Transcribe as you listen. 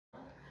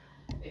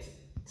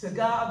To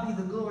God be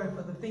the glory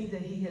for the things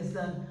that he has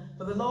done.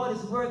 For the Lord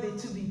is worthy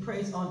to be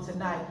praised on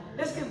tonight.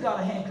 Let's give God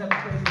a hand clap of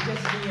praise for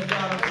just being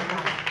God on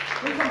tonight.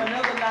 We come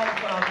another night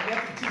for our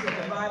expertise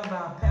of the Bible by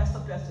our pastor,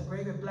 Pastor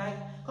Gregory Black.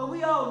 Because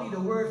we all need a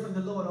word from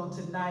the Lord on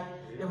tonight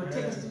that will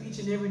take us through each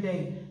and every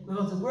day.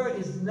 Because the word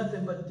is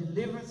nothing but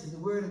deliverance, and the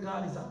word of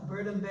God is our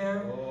burden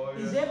bearer.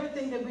 He's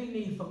everything that we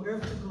need from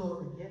earth to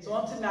glory. So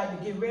on tonight,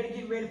 we get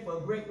ready for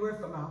a great word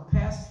from our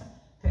pastor,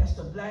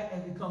 Pastor Black,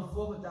 as we come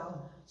forward with our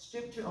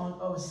scripture on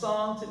our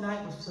song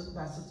tonight was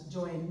by Sister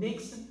Joanne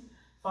Nixon.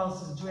 Father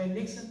Sister Joanne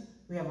Nixon.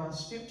 We have our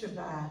scripture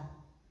by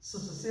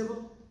Sister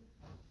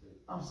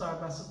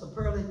by Sister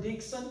Pearlie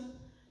Dixon,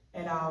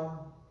 and our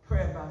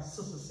prayer by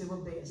Sister Sybil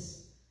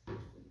Bess.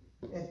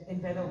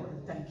 In that order,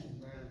 thank you.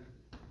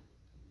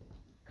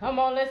 Come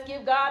on, let's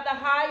give God the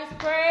highest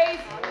praise.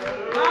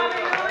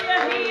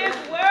 Hallelujah. He is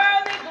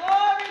worthy.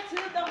 Glory to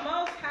the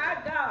Most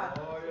High God.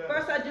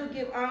 First, I do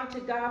give honor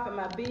to God for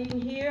my being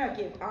here. I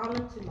give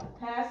honor to my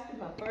pastor,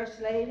 my first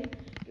lady.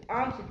 Give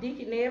honor to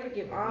Deacon Everett.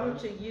 Give honor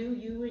to you,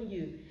 you, and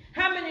you.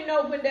 How many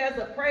know when there's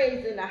a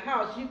praise in the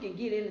house, you can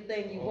get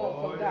anything you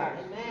want from God?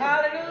 Amen.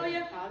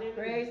 Hallelujah. Hallelujah.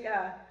 Praise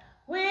God.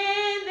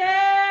 When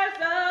there's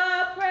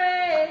a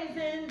praise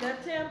in the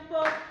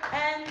temple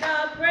and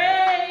a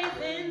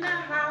praise in the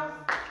house,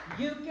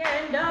 you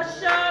can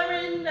usher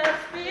in the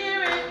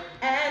spirit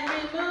and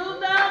remove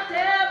the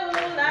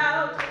devil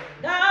out.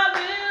 God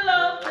will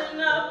open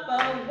up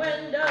a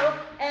window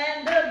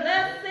and the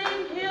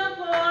blessing he'll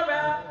pour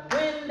out.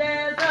 When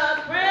there's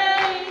a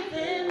praise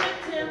in the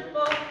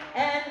temple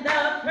and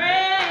the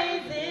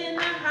praise in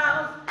the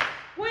house.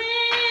 When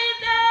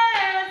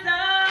there's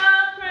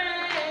a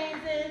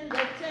praise in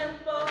the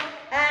temple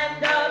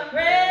and the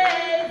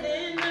praise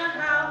in the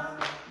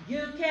house,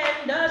 you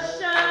can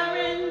usher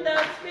in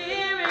the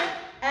spirit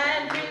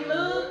and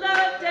remove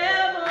the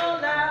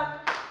devil out.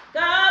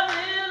 God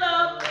will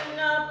open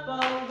up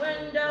a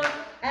window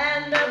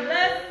and the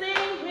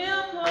blessing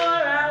he'll pour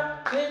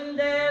out. When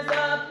there's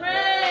a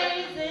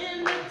praise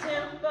in the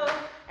temple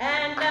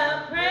and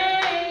a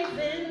praise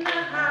in the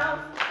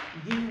house,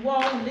 you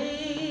won't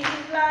leave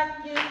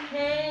like you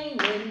came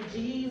in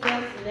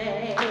Jesus'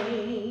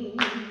 name.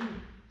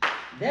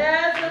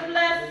 There's a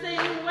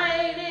blessing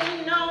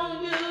waiting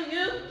on you,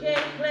 you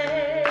can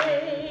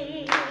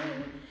claim.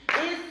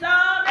 It's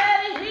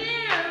already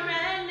here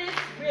and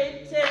it's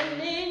written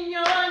in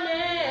your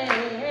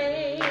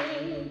name.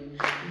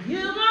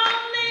 You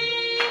won't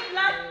leave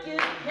like you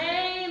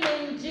came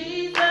in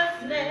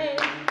Jesus' name.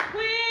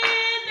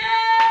 When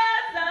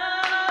there's a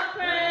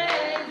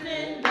praise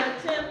in the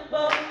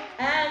temple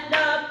and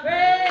a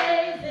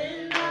praise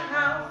in the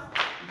house,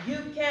 you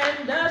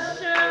can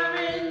usher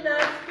in the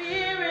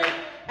spirit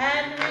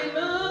and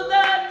remove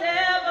the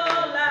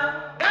devil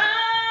out.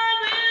 God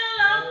will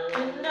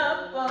open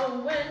up a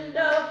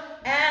window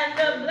and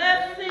the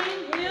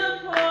blessing he'll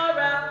pour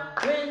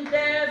out. When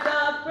there's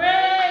a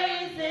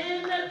praise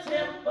in the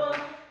temple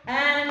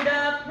and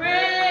a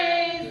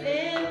praise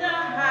in the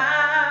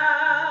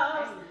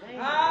house.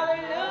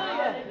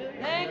 Hallelujah.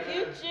 Thank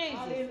you,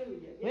 Jesus.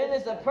 When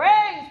there's a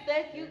praise,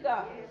 thank you,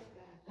 God.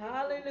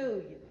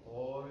 Hallelujah.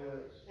 Oh,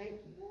 yes. Thank you.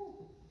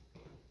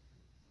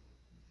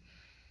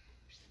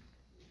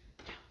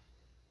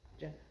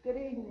 Good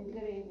evening,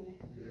 good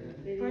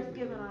evening. First,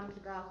 giving honor to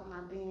God for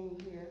my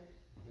being here.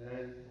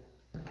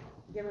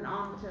 Giving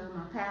honor to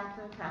my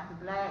pastor, Pastor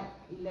Black,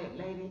 elect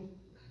lady,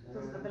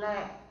 Sister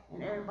Black,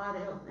 and everybody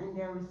else in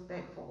their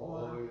respectful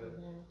order. Oh, yes.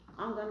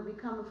 I'm going to be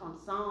coming from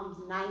Psalms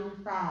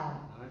 95.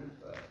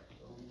 95.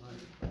 Psalm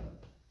 95.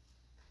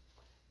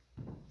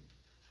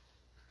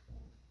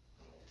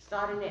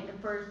 Starting at the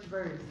first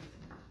verse.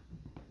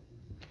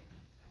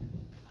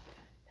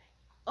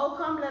 Oh,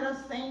 come, let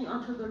us sing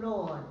unto the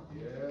Lord.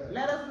 Yes.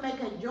 Let us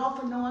make a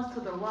joyful noise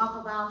to the rock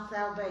of our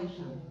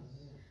salvation.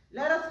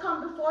 Let us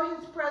come before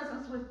his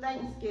presence with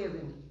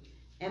thanksgiving,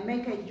 and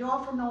make a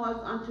joyful noise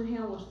unto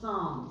him with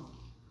songs.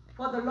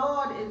 For the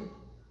Lord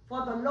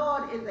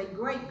is a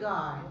great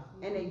God,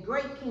 and a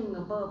great King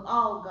above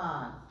all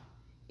gods.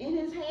 In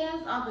his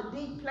hands are the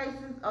deep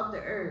places of the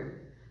earth.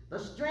 The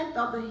strength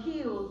of the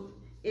hills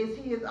is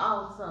his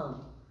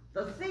also.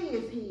 The sea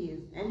is his,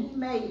 and he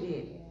made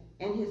it,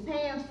 and his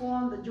hands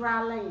formed the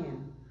dry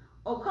land.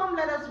 Oh, come,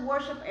 let us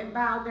worship and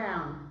bow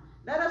down.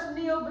 Let us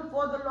kneel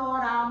before the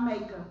Lord our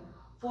Maker,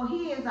 for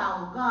he is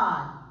our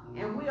God,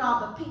 and we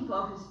are the people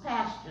of his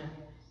pasture,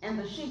 and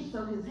the sheep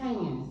of his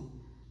hands.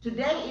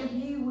 Today, if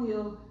ye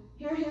will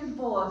hear his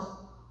voice,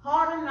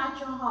 harden not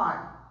your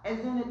heart, as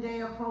in the day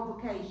of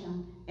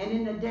provocation, and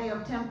in the day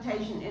of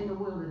temptation in the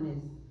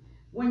wilderness.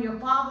 When your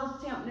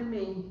fathers tempted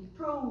me,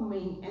 proved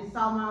me, and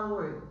saw my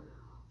work.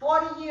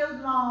 40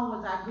 years long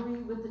was I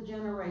grieved with the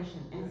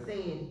generation, and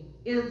said,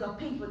 it is a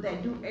people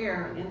that do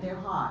err in their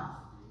hearts,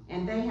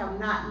 and they have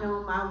not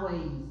known my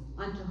ways,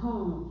 unto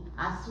whom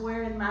I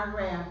swear in my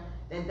wrath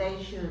that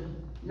they should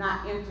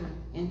not enter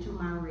into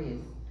my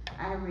rest.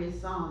 I have read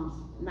Psalms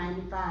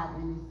 95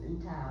 in its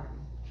entirety.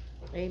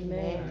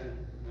 Amen.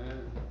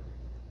 Amen.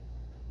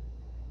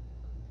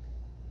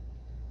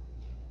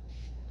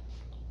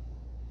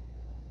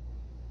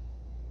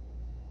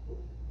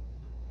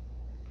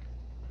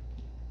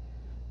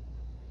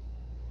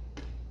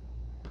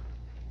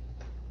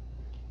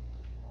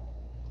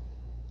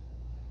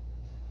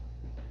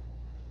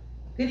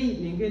 Good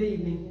evening, good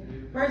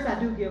evening. First, I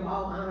do give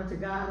all honor to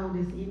God on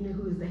this evening,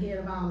 who is the head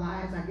of our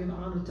lives. I give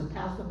honor to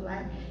Pastor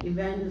Black,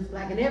 Evangelist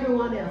Black, and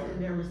everyone else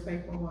in their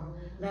respectful order.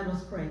 Let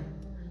us pray.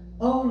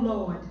 Oh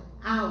Lord,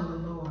 our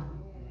Lord,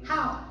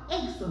 how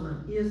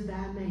excellent is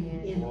thy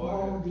name in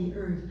all the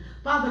earth.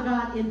 Father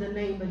God, in the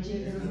name of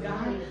Jesus,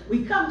 God,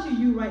 we come to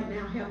you right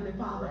now, Heavenly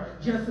Father,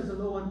 just as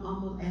low and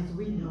humble as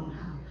we know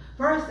how.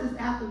 First, this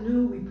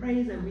afternoon, we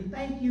praise and we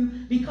thank you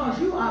because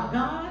you are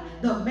God,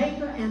 the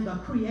maker and the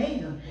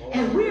creator.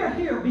 And we are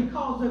here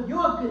because of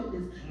your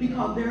goodness,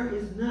 because there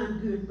is none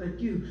good but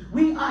you.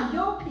 We are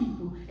your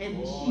people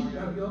and the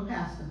sheep of your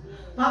pastor.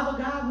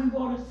 Father God, we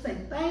want to say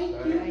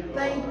thank you,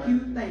 thank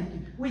you, thank you.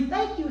 We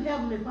thank you,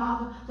 Heavenly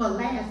Father, for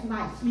last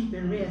night's sleep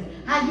and rest.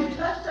 How you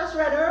touched us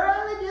right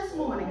early this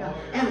morning, God,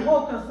 and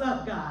woke us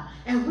up, God.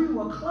 And we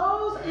were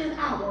clothed in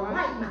our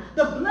right mind.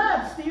 The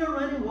blood still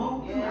running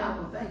warm through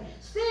our veins.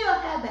 Still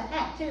had the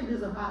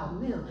activities of our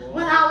limbs.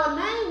 When our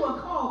name was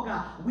called,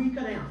 God, we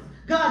could answer.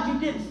 God, you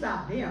didn't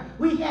stop there.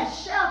 We had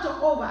shelter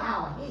over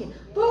our head,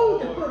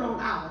 food to put on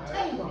our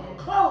table,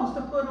 clothes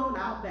to put on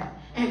our back.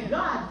 And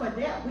God, for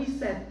that, we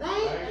said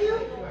thank you,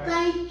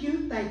 thank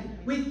you, thank you.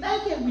 We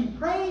thank and we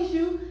praise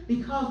you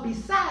because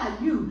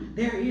beside you,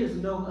 there is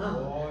no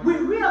other. We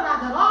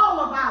realize that all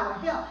of our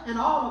help and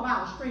all of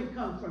our strength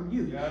comes from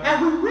you.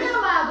 And we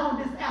realize on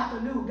this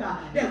afternoon,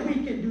 God, that we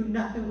can do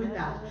nothing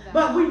without you.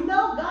 But we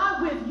know,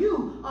 God, with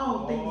you,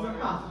 all things are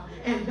possible.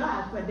 And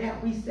God, for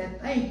that, we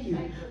said thank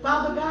you.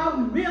 Father God,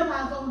 we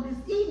realize on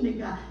this evening,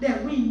 God,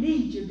 that we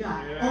need you,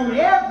 God, on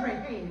every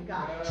hand,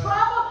 God.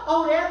 Trouble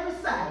on every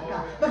side,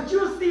 God. But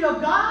you're still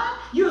God,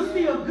 you're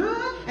still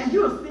good, and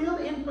you're still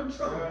in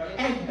control.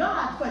 And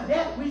God, for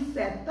that, we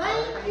said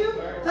thank you,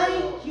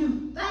 thank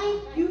you,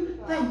 thank you,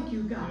 thank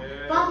you, God.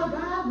 Father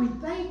God, we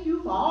thank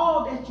you for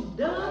all that you've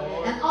done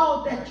and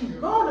all that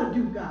you're going to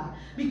do, God,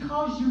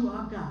 because you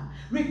are God.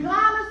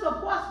 Regardless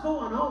of what's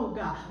going on,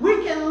 God,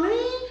 we can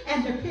lean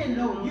and depend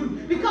on you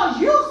because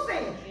you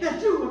said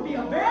that you would be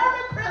a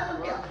very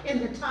present help in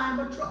the time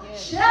of trouble,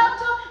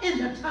 shelter in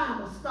the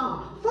time of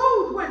storm,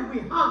 food when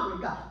we're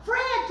hungry, God,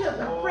 friend to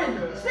the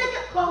friendly,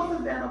 second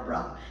closer than a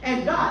brother.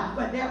 And God,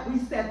 for that we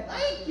said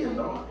thank you,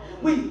 Lord.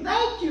 We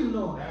thank you,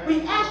 Lord.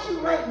 We ask you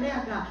right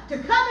now, God, to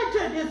come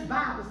into this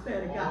Bible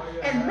study, God,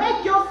 and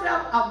make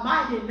yourself a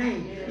mighty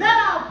name. Let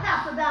our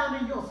pastor down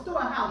in your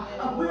storehouse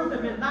of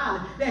wisdom and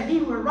knowledge that he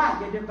will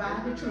rightly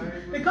divide the truth.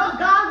 Because,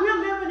 God, we're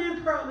living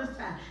in perilous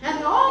time. And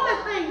the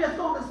only thing that's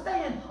going to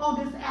stand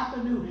on this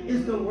afternoon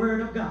is the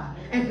word of God.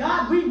 And,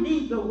 God, we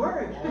need the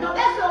word because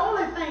that's the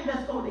only thing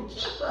that's going to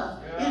keep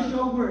us is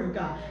your word,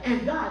 God.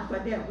 And, God, for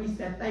that we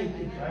said thank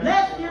you.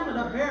 Bless him in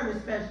a very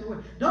special way.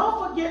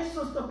 Don't forget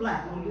Sister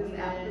Black on this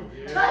afternoon.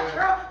 Touch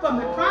her from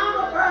the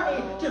crown of her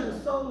head to the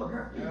sole of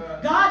her feet.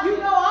 God, you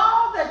know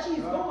all that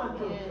she's going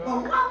through.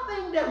 But one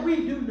thing that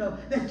we do know,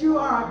 that you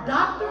are a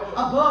doctor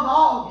above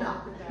all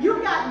doctors.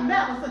 You got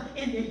medicine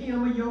in the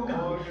hem of your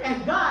garment.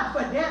 And God, for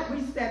that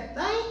we said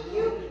thank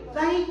you,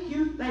 thank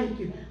you, thank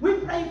you. We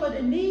pray for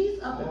the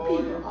needs of the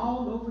people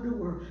all over the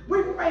world.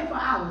 We pray for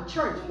our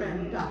church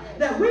family, God,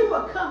 that we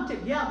will come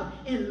together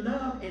in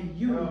love and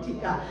unity,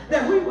 God,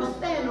 that we will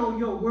stand on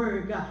your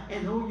word, God,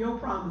 and on your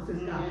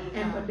promises, God.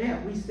 And for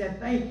that we said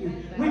thank you.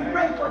 We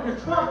pray for the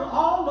trouble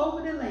all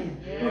over the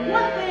land. But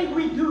one thing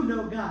we do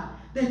know, God,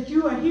 that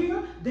you are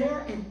here,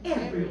 there, and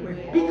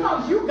everywhere.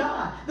 Because you,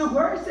 God, the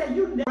word said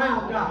you never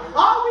around, God.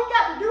 All we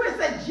got to do is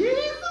say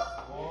Jesus,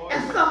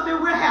 and something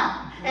will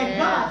happen. And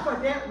God,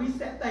 for that we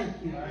said thank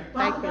you.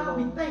 Father God,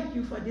 we thank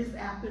you for this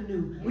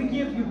afternoon. We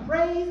give you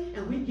praise,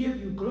 and we give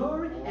you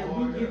glory,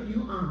 and we give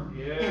you honor.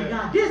 And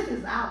God, this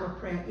is our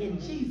prayer in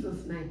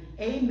Jesus' name.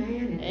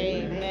 Amen and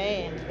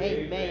amen.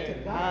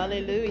 Amen.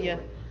 Hallelujah.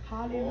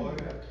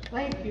 Hallelujah.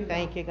 Thank you.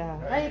 Thank you,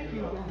 God. Thank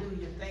you, God.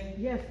 Hallelujah. Thank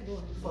you. Yes,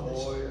 Lord.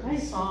 For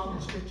the song,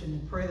 the scripture,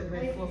 and the prayer that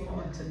went forth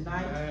on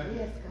tonight.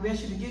 Yes, We God.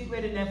 ask you to get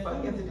ready now for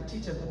after the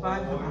teacher of the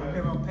Bible, our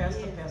very own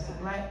pastor, Pastor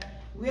Black.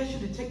 We ask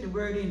you to take the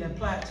word in and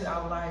apply it to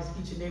our lives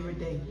each and every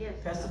day. Yes.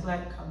 Pastor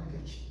Black,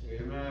 congregation.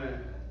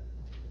 Amen.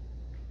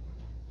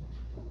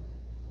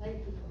 Thank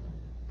you.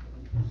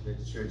 Let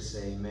the church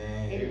say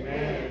amen.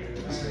 Amen.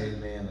 Let's say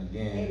amen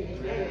again.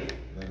 Amen.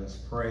 Let us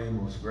pray.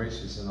 Most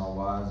gracious and all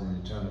wise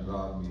and eternal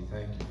God, we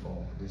thank you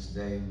for this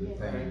day. We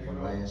thank you for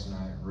last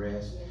night's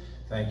rest.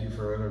 Thank you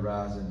for early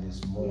rising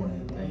this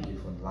morning. Thank you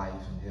for life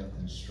and health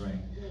and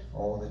strength.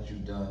 All that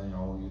you've done and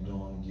all you're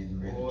doing, getting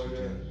ready to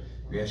do.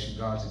 We ask you,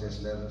 God, to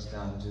just let us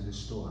down into the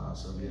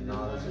storehouse of your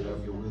knowledge and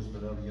of your wisdom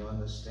and of your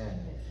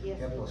understanding.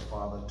 Help us,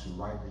 Father, to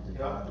rightly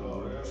divide the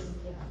word of truth.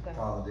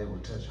 Father, that will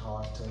touch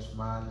hearts, touch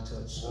minds,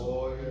 touch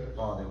soul.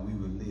 Father, that we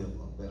will live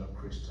a better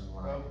Christian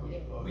life.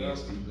 We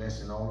ask thee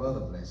blessing all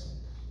other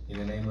blessings. In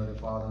the name of the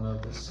Father, and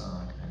of the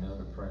Son, and of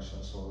the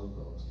precious Holy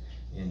Ghost.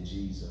 In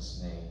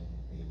Jesus' name,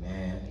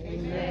 amen.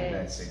 Amen.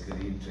 Let's say good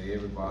evening to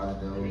everybody,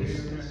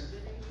 those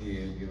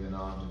here giving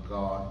honor to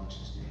God, which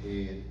is the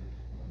head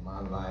of my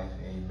life.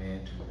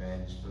 Amen. To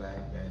Evangelist Black,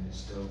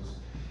 Evangelist Stokes,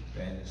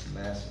 Evangelist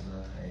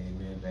Lassiter,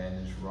 amen.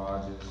 Evangelist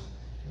Rogers,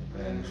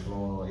 And it's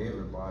flowing over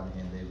everybody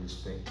in their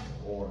respective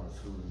order.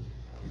 Truly,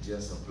 it's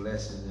just a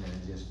blessing, and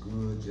it's just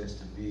good just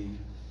to be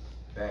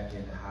back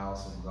in the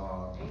house of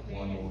God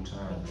one more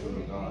time.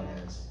 Truly, God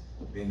has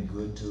been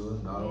good to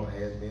us. Not only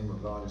has been,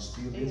 but God is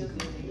still is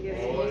good.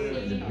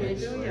 In the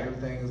midst of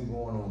everything that's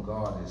going on,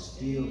 God is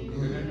still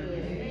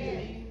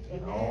good.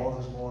 And all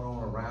that's going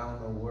on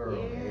around the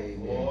world,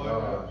 amen,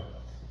 God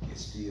is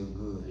still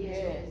good.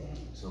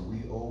 So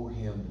we owe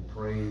him the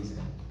praise,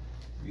 and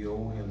we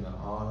owe him the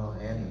honor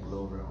and the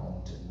glory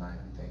on tonight.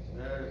 We thank him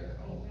for that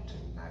on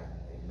tonight.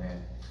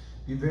 Amen.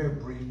 Be very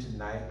brief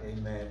tonight.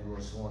 Amen. We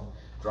just want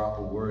to drop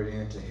a word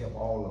in to help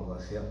all of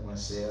us, help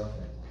myself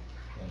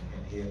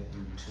and help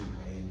you too.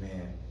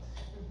 Amen.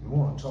 We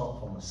want to talk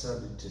from a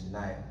subject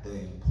tonight, the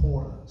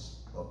importance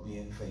of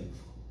being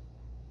faithful.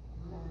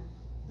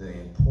 The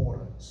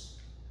importance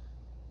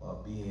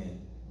of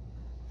being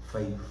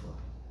faithful.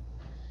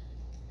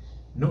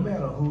 No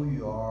matter who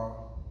you are,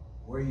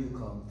 where you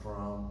come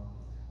from,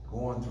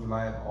 going through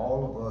life,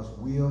 all of us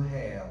will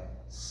have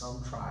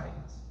some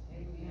trials.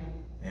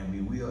 And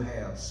we will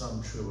have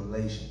some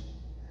tribulation.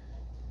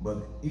 But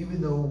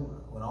even though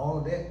when all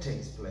of that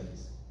takes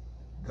place,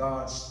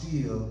 God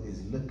still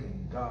is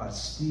looking. God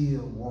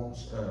still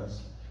wants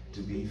us to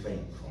be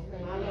faithful.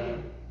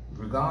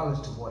 Regardless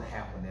to what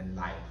happened in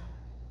life,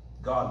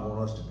 God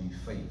wants us to be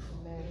faithful.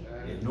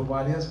 If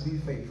nobody else be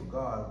faithful,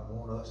 God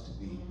wants us to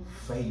be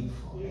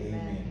faithful.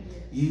 Amen.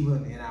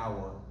 Even in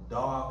our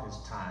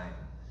darkest time,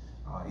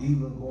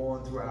 even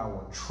going through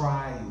our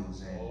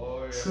trials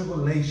and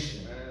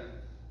tribulation,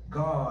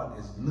 God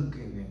is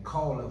looking and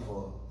calling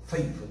for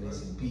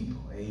faithfulness in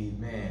people.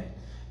 Amen.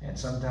 And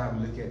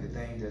sometimes we look at the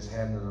things that's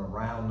happening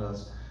around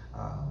us,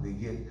 we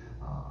get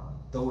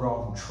thrown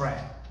off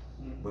track.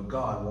 But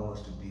God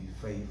wants us to be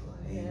faithful.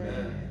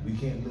 Amen. We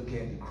can't look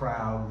at the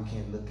crowd. We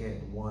can't look at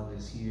the one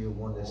that's here,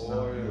 one that's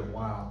not here,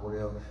 why,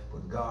 whatever.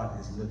 But God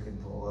is looking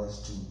for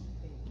us to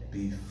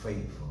be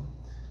faithful.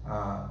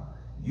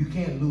 You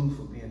can't lose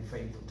for being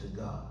faithful to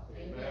God.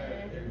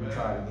 Let me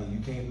try it again. You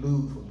can't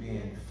lose for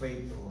being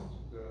faithful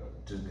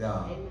to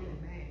God.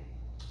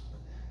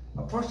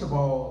 First of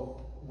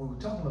all, when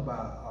we're talking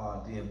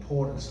about the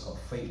importance of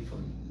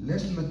faithfulness,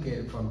 let's look at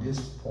it from this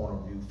point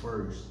of view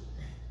first.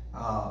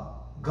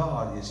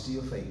 God is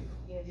still faithful.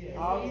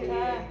 All the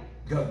time.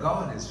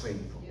 God is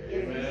faithful.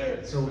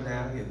 So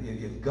now,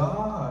 if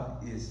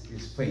God is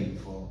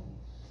faithful,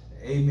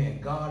 amen,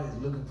 God is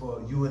looking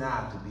for you and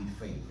I to be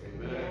faithful.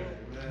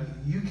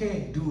 You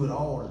can't do it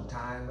all the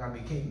time. I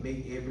mean, you can't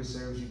make every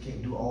service. You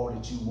can't do all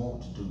that you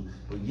want to do.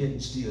 But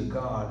yet still,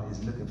 God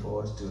is looking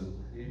for us to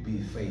be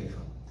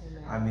faithful.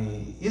 I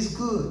mean, it's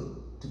good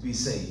to be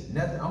saved.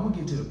 Nothing. I'm gonna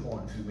get to the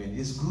point in a few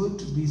minutes. It's good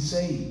to be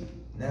saved.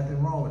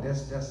 Nothing wrong with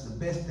that. That's the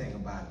best thing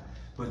about it.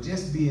 But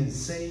just being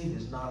saved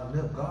is not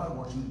enough. God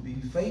wants you to be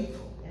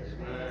faithful.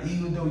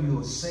 Even though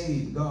you're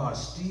saved, God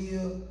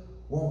still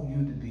wants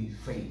you to be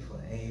faithful.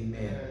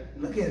 Amen.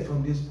 Look at it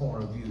from this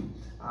point of view.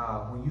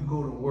 When you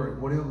go to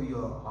work, whatever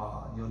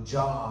your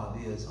job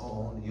is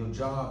on, your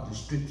job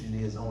description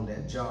is on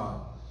that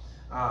job,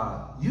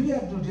 you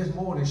have to do just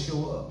more than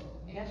show up.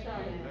 That's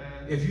right.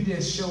 If you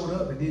just showed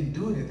up and didn't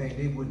do anything,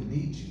 they wouldn't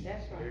need you.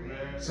 That's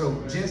right.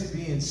 So just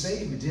being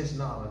saved is just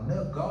not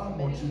enough. God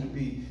wants you to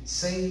be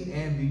saved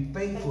and be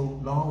faithful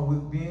along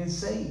with being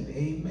saved.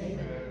 Amen.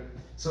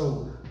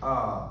 So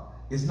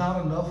it's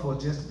not enough for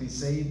just to be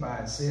saved by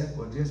itself,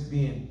 but just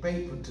being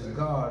faithful to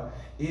God,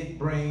 it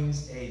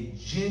brings a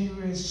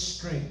genuine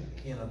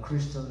strength in a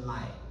Christian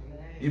life.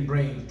 It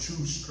brings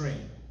true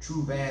strength,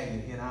 true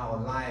value in our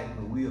life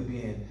when we are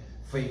being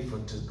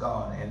faithful to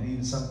God. And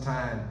even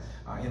sometimes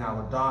in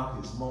our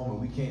darkest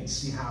moment, we can't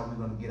see how we're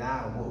going to get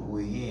out of what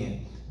we're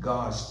in.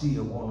 God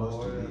still wants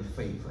us to be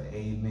faithful.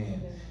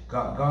 Amen.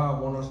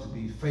 God wants us to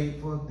be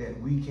faithful that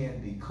we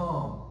can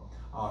become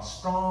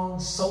strong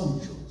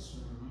soldiers.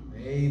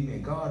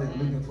 Amen. God is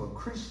looking for a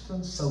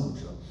Christian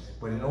soldier.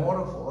 But in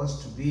order for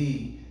us to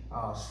be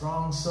a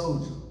strong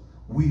soldier,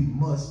 we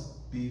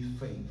must be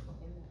faithful.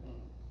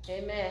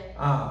 Amen.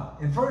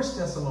 In 1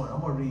 Thessalonians,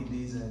 I'm going to read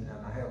these, and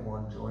I have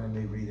one Joanne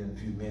may read in a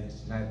few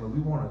minutes tonight, but we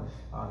want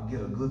to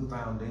get a good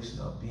foundation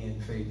of being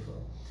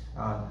faithful.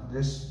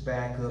 Let's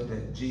back up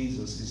that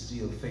Jesus is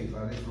still faithful.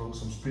 I just wrote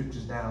some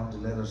scriptures down to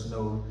let us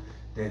know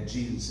that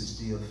Jesus is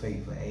still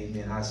faithful.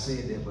 Amen. I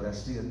said that, but I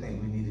still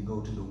think we need to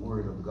go to the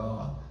Word of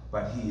God,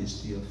 but He is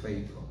still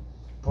faithful.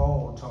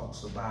 Paul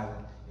talks about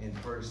it in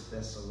 1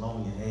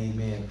 Thessalonians.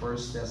 Amen. 1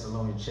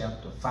 Thessalonians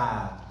chapter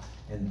 5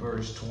 and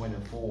verse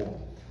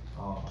 24.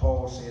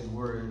 Paul says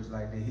words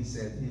like that. He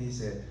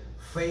said,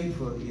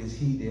 faithful is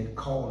he that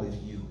calleth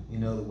you.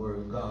 In other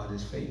words, God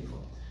is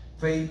faithful.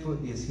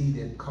 Faithful is he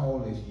that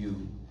calleth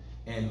you,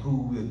 and who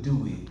will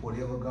do it.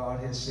 Whatever God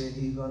has said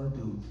he's going to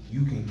do,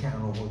 you can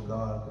count on what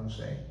God can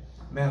say.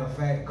 Matter of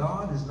fact,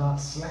 God is not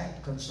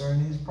slack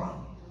concerning his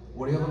promise.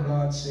 Whatever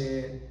God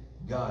said,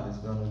 God is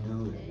going to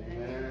do it.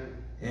 Amen.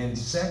 In 2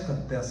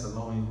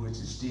 Thessalonians, which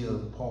is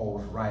still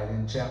Paul's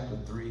writing, chapter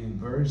 3 and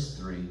verse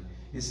 3,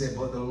 It said,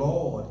 but the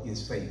Lord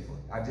is faithful.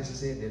 I just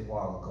said that a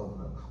while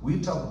ago. We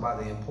talk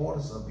about the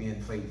importance of being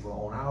faithful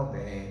on our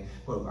behalf,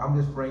 but I'm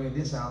just bringing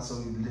this out so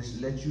to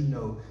let you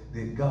know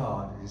that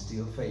God is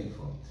still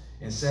faithful.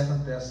 In 2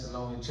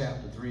 Thessalonians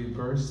chapter 3,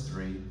 verse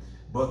 3,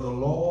 but the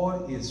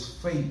Lord is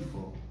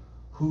faithful,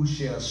 who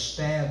shall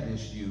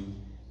establish you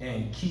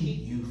and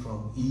keep you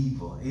from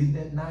evil. Isn't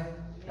that nice?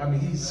 I mean,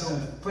 he's so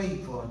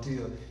faithful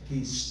until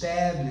he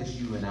established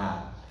you and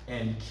I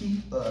and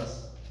keep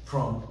us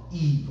from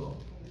evil.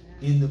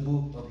 In the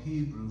book of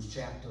Hebrews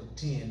chapter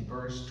 10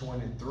 verse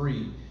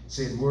 23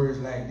 said words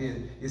like this.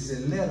 It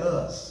said, let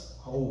us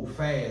hold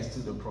fast to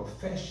the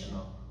profession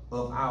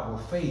of our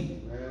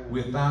faith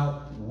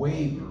without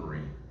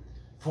wavering,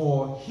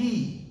 for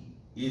he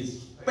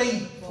is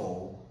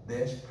faithful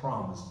that's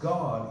promised.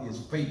 God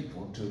is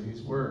faithful to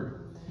his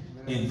word.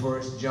 In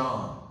 1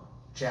 John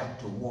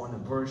chapter 1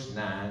 and verse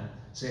 9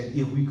 said,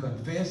 if we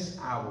confess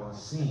our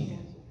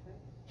sin,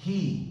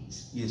 he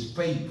is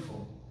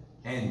faithful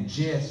and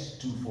just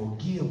to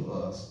forgive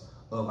us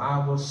of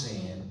our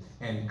sin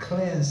and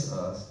cleanse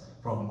us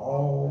from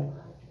all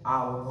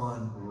our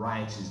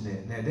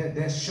unrighteousness. Now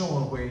that's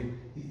showing where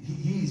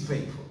he's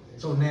faithful.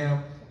 So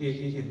now,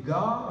 if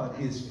God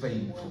is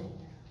faithful,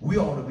 we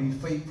ought to be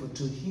faithful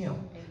to him.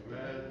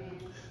 Amen.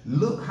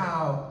 Look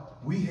how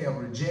we have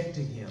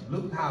rejected him.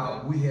 Look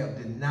how we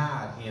have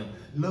denied him.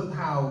 Look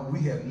how we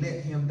have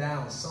let him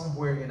down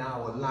somewhere in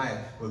our life,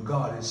 but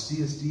God has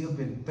still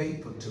been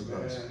faithful to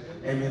us.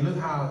 Amen. Look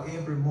how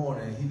every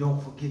morning he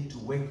don't forget to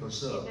wake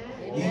us up.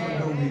 Even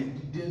though we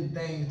did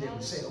things that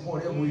we said,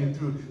 whatever we went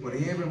through, but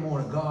every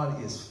morning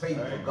God is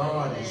faithful.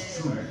 God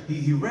is true.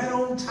 He right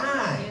on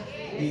time.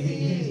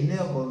 He's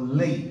never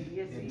late.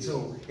 And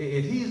so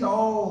if he's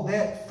all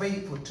that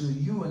faithful to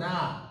you and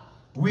I,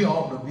 we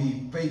ought to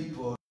be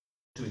faithful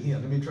to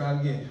him. Let me try it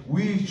again.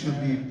 We should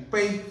be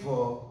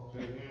faithful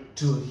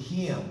to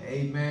him.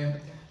 Amen.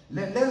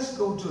 Let's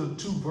go to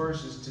 2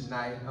 verses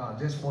tonight.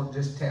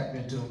 Just tap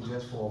into them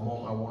just for a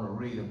moment. I want to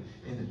read them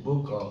in the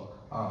book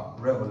of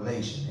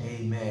Revelation.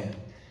 Amen.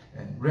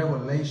 And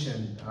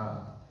Revelation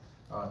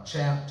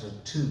chapter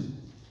 2.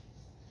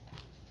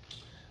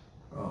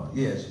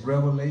 Yes,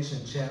 Revelation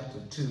chapter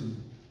 2.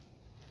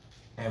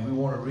 And we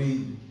want to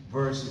read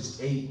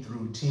verses 8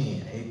 through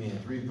 10. Amen.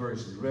 3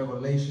 verses.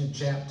 Revelation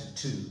chapter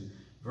 2.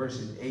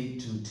 Verses 8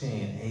 to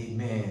 10.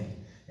 Amen.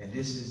 And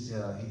this is,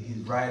 he's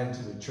writing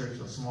to the church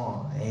of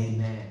Smyrna.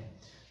 Amen.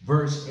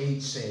 Verse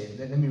 8 says,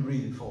 let me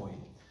read it for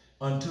you.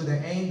 Unto the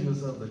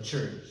angels of the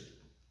church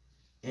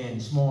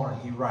in Smyrna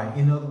he writes.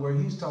 In other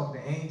words, he's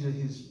talking to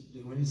angels.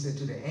 When he said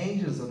to the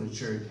angels of the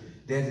church,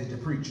 that is the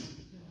preacher.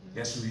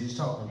 That's who he's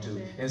talking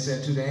to. And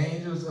said, to the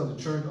angels of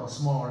the church of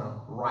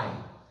Smyrna write.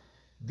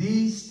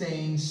 These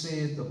things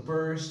said the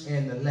first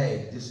and the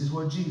last. This is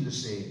what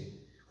Jesus said.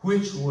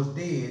 Which was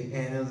dead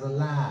and is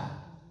alive.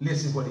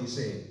 Listen what he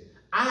said.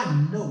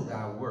 I know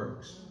thy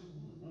works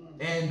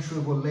and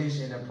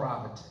tribulation and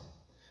poverty,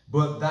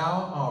 but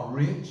thou art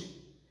rich,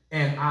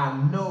 and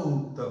I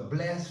know the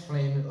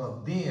blasphemy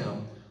of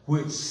them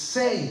which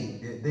say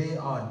that they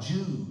are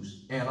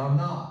Jews and are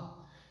not,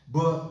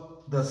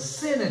 but the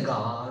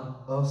synagogue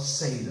of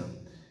Satan.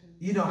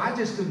 You know, I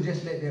just couldn't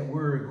just let that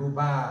word go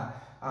by.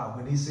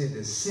 When he said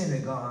the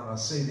synagogue or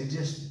say they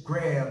just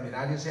grabbed me.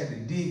 I just had to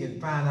dig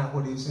and find out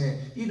what he was saying.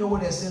 You know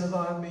what that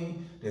synagogue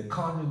means? The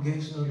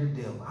congregation of the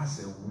devil. I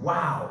said,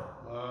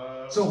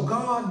 wow. So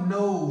God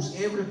knows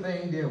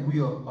everything that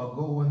we are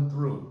going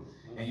through.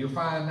 And you'll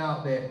find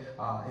out that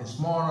in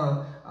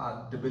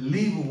Smyrna, the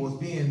believer was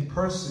being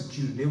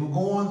persecuted. They were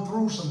going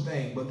through some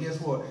things. But guess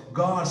what?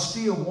 God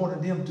still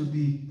wanted them to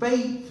be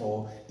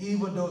faithful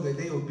even though that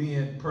they were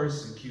being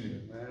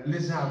persecuted.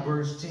 Listen how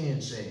verse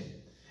 10 says.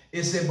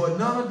 It said, but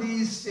none of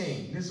these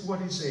things, this is what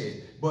he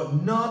said, but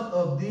none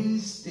of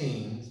these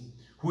things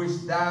which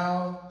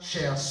thou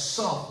shalt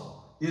suffer.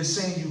 It's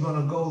saying you're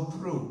going to go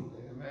through.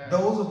 Amen.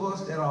 Those of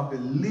us that are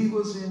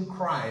believers in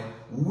Christ,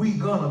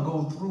 we're going to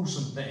go through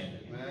some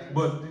things. Amen.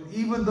 But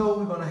even though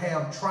we're going to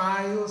have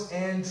trials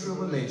and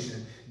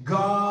tribulation,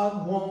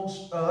 God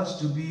wants us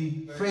to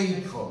be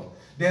faithful.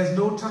 There's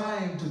no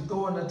time to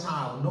throw in the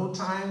towel, no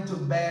time to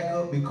back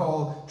up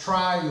because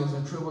trials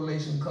and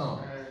tribulation come.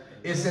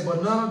 It said,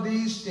 but none of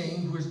these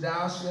things which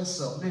thou shalt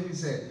suffer. Then he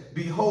said,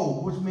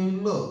 behold, which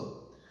means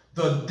look,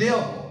 the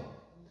devil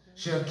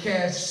shall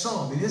cast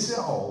some. It didn't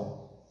say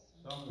all.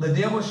 The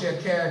devil shall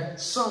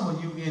cast some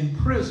of you in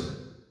prison,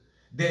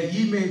 that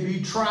ye may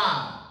be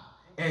tried,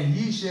 and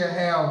ye shall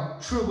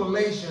have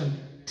tribulation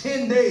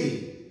 10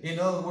 days. In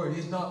other words,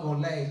 it's not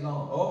going to last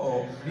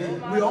long.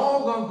 We're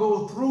all going to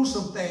go through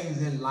some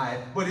things in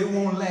life, but it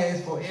won't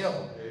last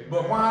forever.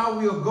 But while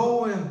we are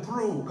going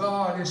through,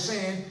 God is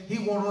saying he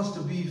wants us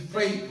to be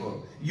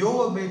faithful.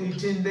 Yours may be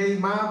 10 days,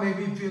 mine may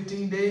be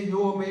 15 days,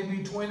 yours may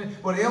be 20.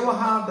 Whatever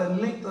how the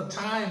length of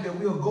time that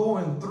we are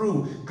going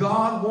through,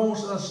 God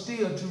wants us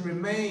still to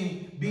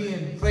remain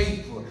being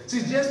faithful.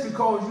 See, just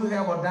because you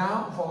have a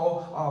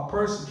downfall or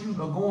persecution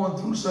or going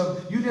through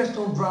something, you just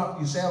don't drop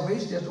your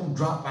salvation, just don't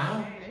drop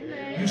down.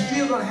 You're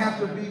still going to have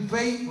to be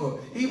faithful.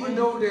 Even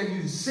though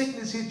that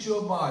sickness hit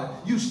your body,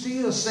 you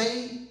still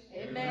saved.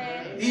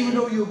 Amen. Even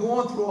though you're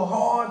going through a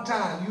hard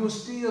time, you're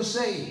still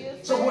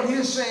saved. So what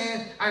he's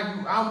saying,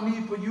 I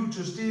need for you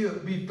to still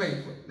be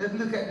faithful. Let's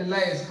look at the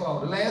last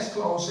clause. The last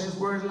clause says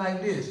words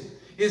like this.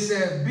 It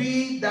says,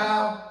 be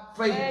thou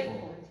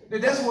faithful.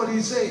 That's what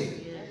he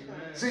said.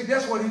 See,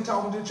 that's what he's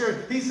talking to the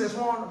church. He says,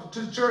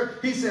 to the church,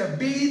 he said,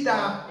 be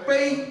thou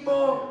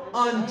faithful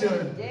unto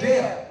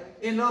death.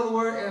 In other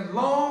words, as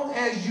long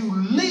as you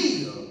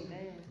live,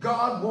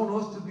 God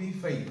wants us to be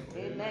faithful.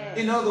 Amen.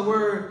 In other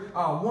words,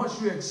 once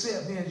you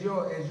accept him as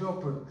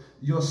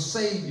your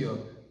Savior,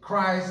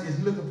 Christ is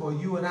looking for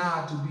you and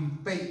I to be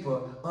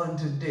faithful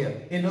unto death.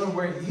 In other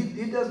words,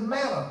 it doesn't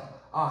matter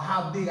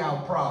how big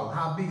our problem,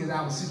 how big is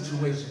our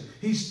situation.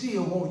 He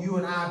still wants you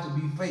and I to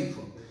be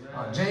faithful.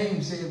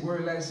 James said,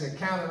 word like said,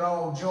 count it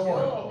all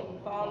joy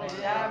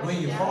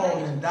when you fall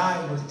in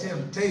divers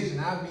temptation.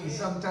 I mean,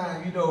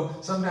 sometimes,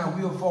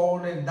 sometimes we'll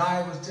fall in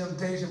divers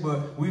temptation,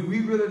 but we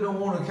really don't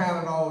want to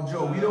count it all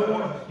joy. We don't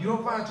want to, you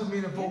don't find too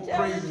many folks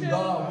praising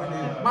God when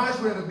they might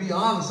as well to be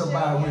honest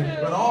about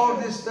it. When all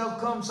this stuff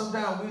comes,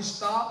 sometimes we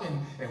stop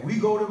and we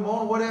go to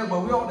mourn, whatever,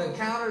 but we ought to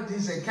count it. He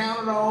said,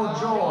 count it all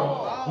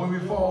joy when we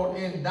fall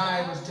in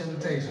divers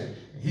temptation.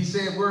 He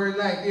said word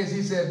like this.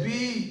 He said,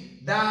 be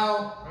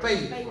thou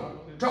faithful.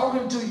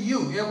 Talking to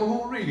you, ever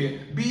who read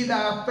it. Be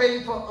thou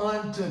faithful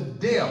unto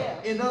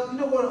death. You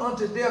know what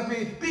unto death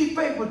means? Be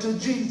faithful till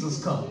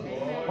Jesus comes.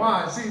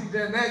 Why? See,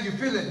 now you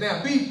feel it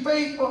now. Be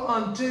faithful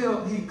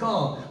until he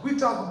comes. We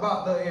talk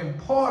about the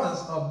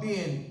importance of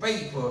being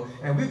faithful,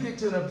 and we'll get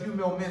to it in a few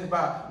more minutes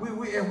about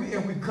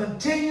if we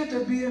continue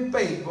to be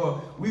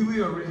faithful, we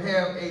will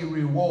have a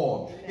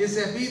reward. It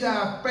said, be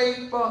thou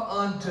faithful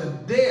unto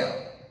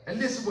death. And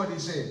this is what he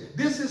said.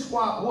 This is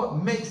what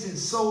makes it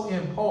so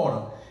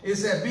important. It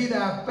said, be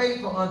thou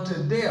faithful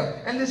unto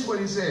death. And this is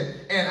what he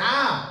said. And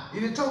he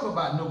didn't talk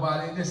about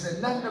nobody. He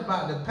said nothing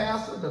about the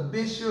pastor, the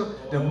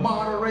bishop, the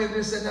moderator.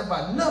 He said nothing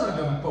about none of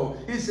them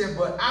folks. He said,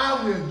 but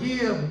I will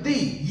give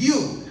thee,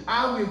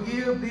 I will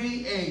give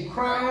thee a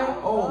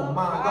crown. Oh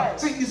my God.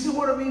 See, you see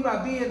what I mean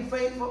by being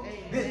faithful?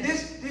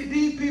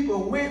 These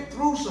people went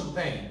through some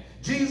things.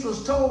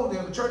 Jesus told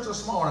them, the church of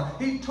Smyrna,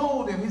 he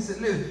told them, he said,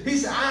 listen, he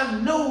said,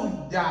 I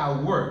know thy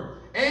work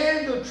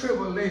and the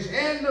tribulation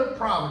and the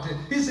poverty.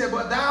 He said,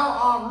 but thou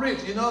art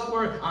rich. In other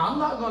words, I'm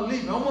not going to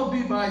leave you. I'm going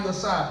to be by your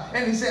side.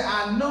 And he said,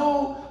 I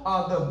know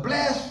the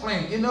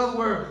blasphemy. In other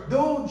words,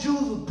 those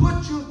Jews will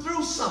put you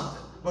through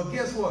something. But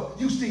guess what?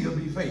 You still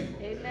be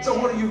faithful. Amen. So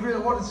what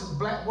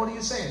are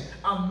you saying?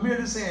 I'm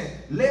merely saying,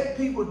 let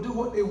people do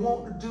what they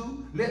want to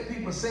do. Let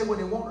people say what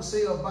they want to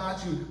say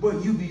about you,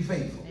 but you be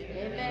faithful.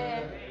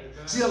 Amen.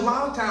 See, a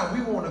lot of times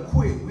we want to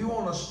quit. We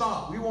want to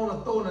stop. We want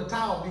to throw in the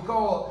towel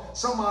because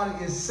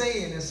somebody is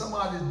saying and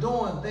somebody is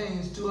doing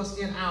things to us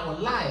in our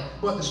life.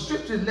 But the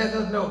scripture let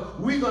us know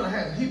we're going to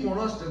have, he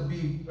wants us to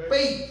be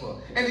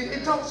faithful. And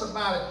it talks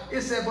about it.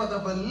 It said, but the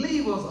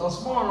believers of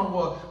Smyrna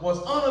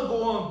was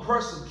undergoing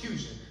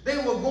persecution. They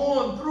were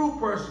going through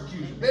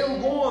persecution. They were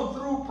going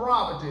through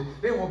poverty.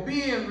 They were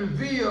being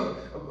revealed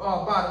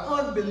by the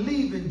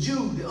unbelieving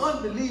Jews. The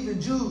unbelieving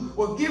Jews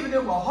were giving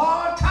them a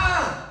hard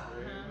time.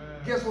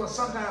 Guess what?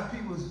 Sometimes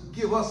people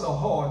give us a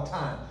hard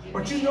time.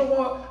 But you know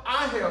what?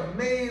 I have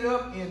made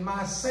up in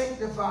my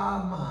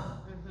sanctified mind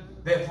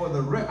that for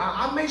the rest,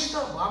 I may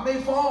stumble, I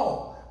may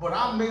fall, but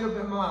I made up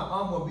in my mind,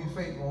 I'm going to be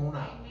faithful on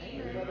out.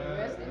 For the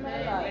rest of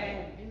my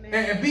life.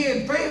 And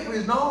being faithful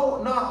is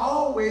not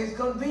always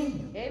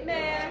convenient.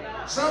 Amen.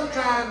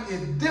 Sometimes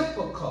it's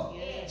difficult.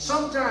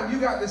 Sometimes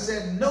you got to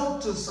say no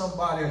to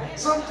somebody.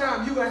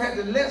 Sometimes you're going to have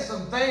to let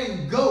some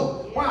things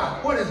go. Why?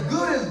 What as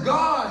good as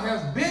God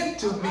has been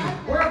to me,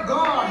 where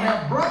God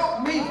has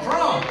brought me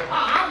from,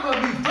 I'm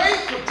going to be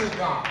faithful to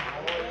God.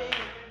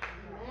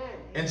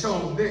 And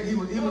so he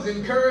was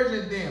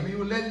encouraging them. He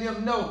was letting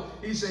them know.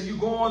 He said, you're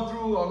going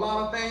through a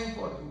lot of things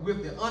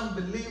with the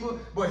unbeliever,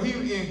 but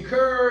he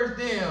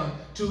encouraged them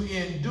to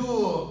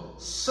endure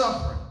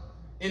suffering.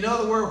 In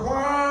other words,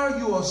 while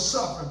you are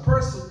suffering,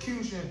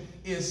 persecution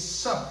is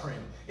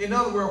suffering. In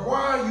other words,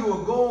 while you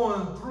are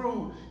going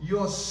through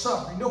your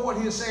suffering, you know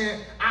what he's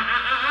saying?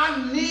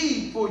 I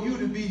need for you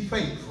to be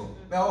faithful.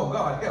 Now, oh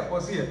God, help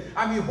us here.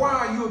 I mean,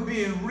 while you're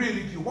being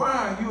ridiculed,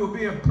 while you're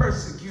being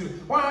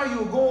persecuted, while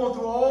you're going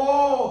through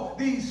all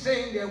these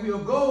things that we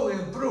are going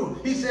through,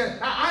 he said,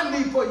 I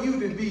need for you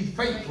to be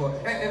faithful.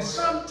 And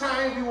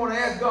sometimes we want to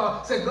ask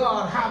God, say,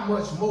 God, how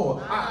much more?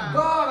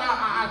 God,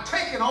 I've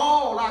taken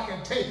all I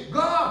can take.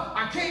 God,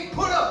 I can't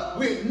put up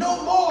with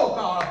no more,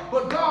 God.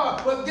 But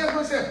guess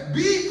what he said?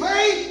 Be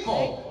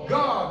faithful.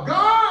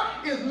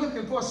 God is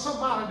looking for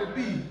somebody to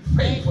be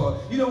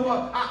faithful. You know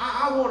what?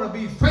 I want to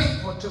be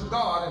faithful to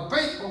God and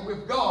faithful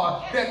with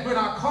God, that when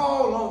I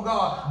call on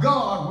God,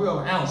 God will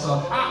answer.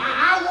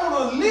 I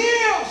want to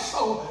live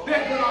so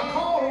that when I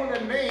call on the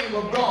name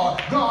of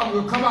God, God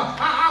will come out.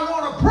 I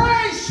want to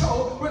pray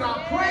so when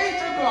I pray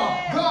to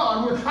God,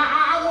 God will.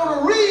 I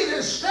want to read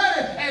and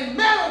study and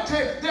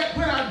meditate that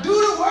when I do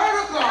the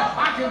word of God,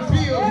 I can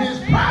feel his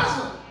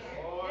presence.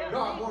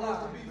 God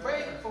to be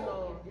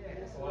faithful.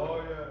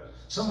 Oh, yes.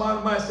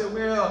 Somebody might say,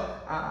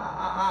 well,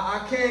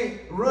 I can't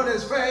run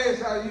as fast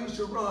as I used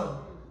to run.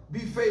 Be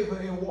faithful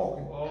in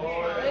walking.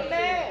 Oh, yes.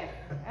 Amen.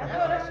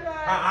 That's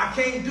right. I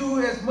can't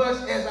do as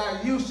much as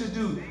I used to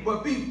do,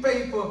 but be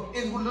faithful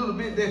in a little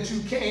bit that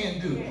you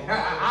can do.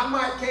 I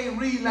might can't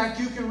read like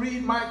you can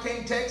read, might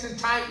can't text and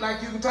type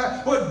like you can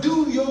type, but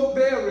do your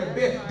very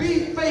best.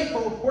 Be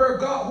faithful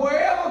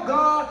wherever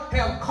God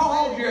has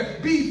called you,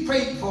 be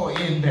faithful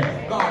in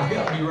there. God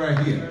help me right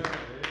here.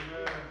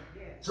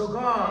 So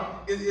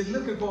God is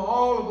looking for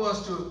all of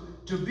us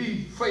to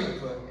be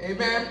faithful.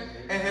 Amen.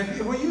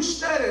 And when you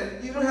study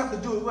it, you don't have to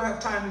do it. We don't have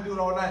time to do it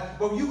all night.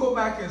 But when you go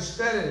back and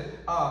study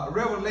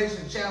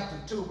Revelation chapter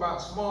 2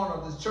 about Smyrna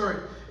of the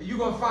church, you're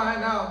going to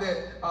find out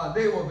that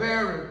they were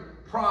very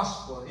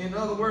prosperous. In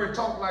other words,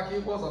 talk like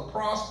it was a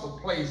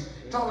prosperous place.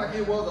 Talk like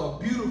it was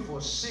a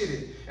beautiful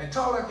city. And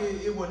talk like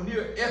it was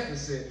near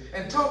Ephesus.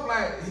 And talk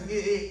like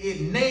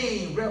it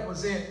name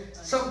represent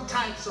some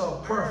types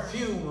of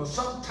perfume or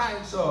some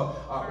types of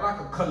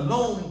like a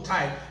cologne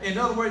type. In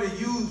other words, they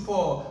use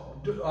for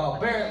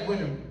bury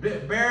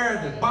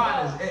the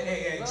bodies,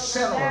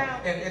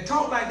 etc. And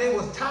talk like they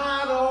was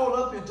tied all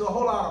up into a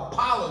whole lot of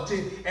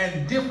politics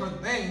and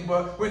different things.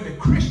 But when the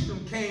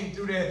Christian came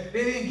through there,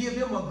 they didn't give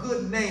them a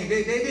good name.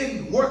 They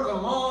didn't work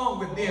along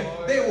with them.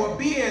 They were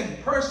being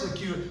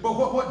persecuted. But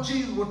what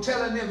Jesus was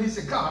telling them, he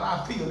said, God,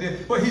 I feel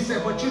this. But he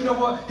said, but you know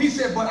what? He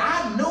said, but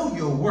I know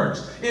your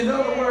works. In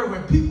other words,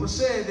 when people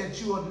say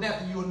that you are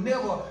nothing, you'll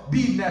never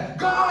be nothing.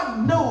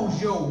 God knows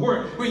your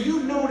work. When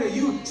you know that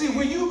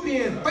when you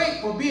being faithful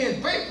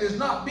is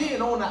not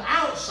being on the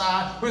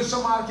outside when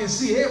somebody can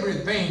see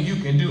everything you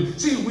can do.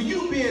 See, when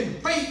you being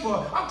faithful,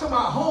 I'm talking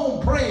about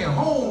home praying,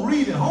 home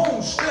reading,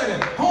 home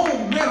studying,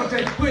 home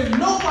meditating. When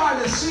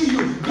nobody see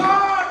you,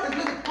 God is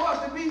looking for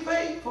us to be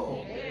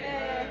faithful.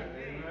 Amen.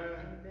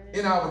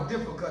 In our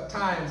difficult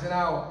times, in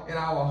our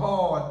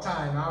hard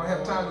time. I don't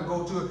have time to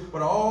go to it,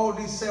 but all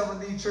these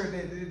 70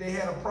 churches, they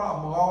had a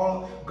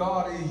problem.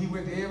 God, he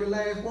went to every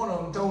last one of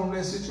them and told them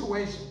their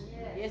situation.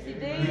 Yes, he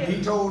did.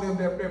 He told them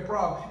their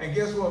problem. And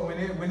guess what? When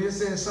it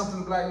says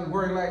something like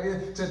word like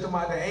this, said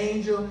about the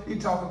angel, he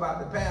talking about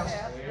the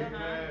pastor.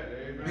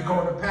 Amen.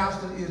 Because the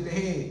pastor is the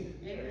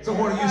head. So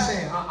what are you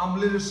saying? I'm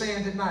literally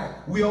saying tonight,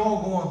 we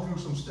all going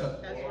through some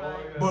stuff. That's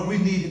right. But we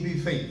need to be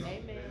faithful.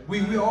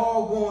 We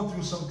all going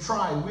through some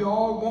trials. We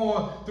all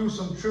going through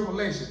some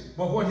tribulation.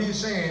 But what he's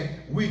saying,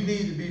 we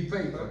need to be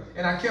faithful.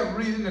 And I kept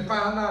reading and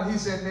found out, he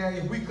said, now,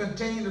 if we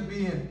continue to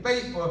be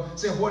faithful,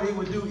 said what he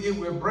would do, it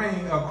will bring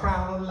a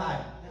crown of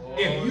life.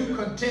 If you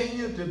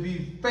continue to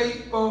be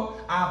faithful,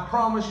 I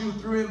promise you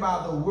through and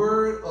by the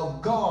word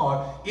of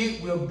God,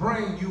 it will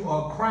bring you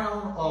a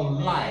crown of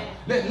life.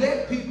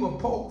 Let people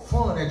poke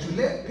fun at you.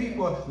 Let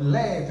people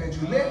laugh at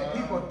you. Let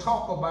people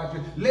talk about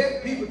you.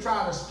 Let people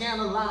try to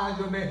scandalize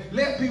your name.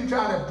 Let people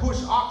try to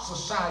push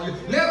ostracize you.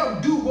 Let them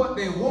do what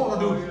they want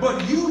to do.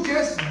 But you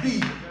just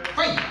be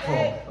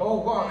faithful.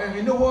 Oh God, and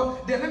you know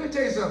what? Then let me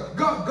tell you something.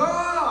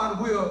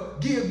 God will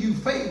give you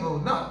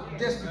favor, not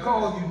just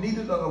because you need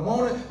it or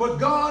want it, but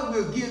God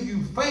will give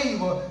you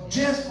favor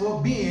just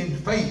for being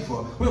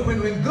faithful.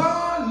 When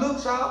God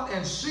looks out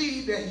and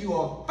sees that you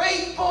are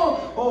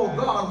faithful, oh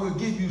God will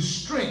give you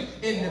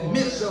strength in the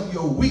midst of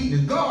your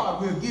weakness.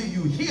 God will give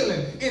you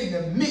healing in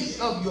the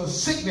midst of your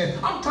sickness.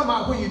 I'm talking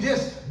about when you're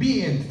just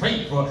being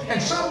faithful.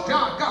 And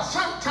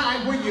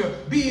sometimes when you're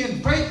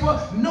being faithful,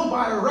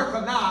 nobody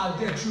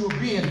recognizes that you're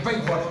being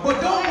faithful.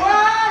 But don't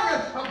worry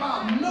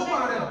about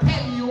nobody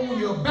patting you on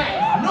your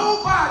back.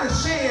 Nobody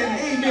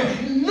saying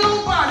amen.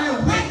 Nobody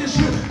witness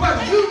you.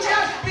 But you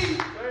just be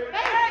faithful.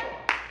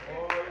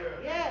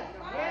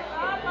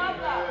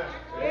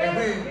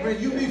 And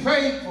when you be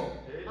faithful,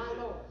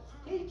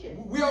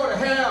 we ought to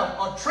have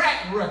a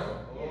track record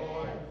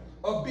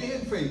of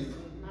being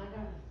faithful.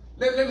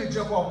 Let me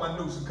jump off my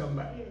notes and come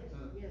back.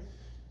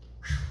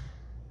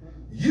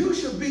 You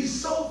should be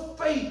so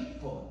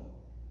faithful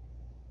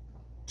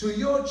to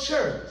your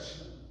church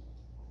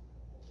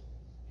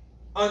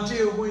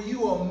until when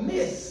you are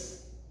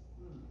missed,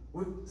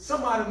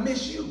 somebody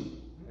miss you.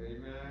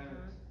 Amen.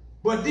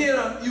 But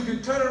then you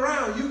can turn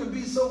around, you can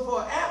be so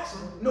far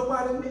absent,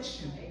 nobody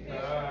miss you.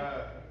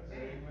 Amen.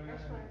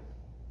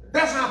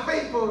 That's how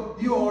faithful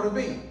you ought to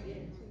be.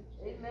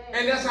 Amen.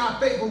 And that's how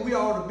faithful we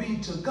ought to be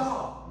to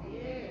God.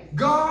 Yes.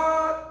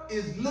 God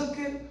is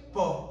looking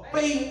for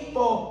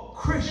faithful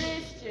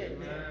Christians.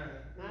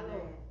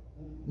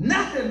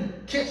 Nothing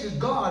catches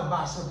God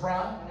by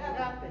surprise.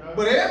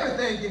 But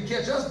everything can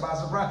catch us by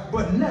surprise.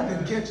 But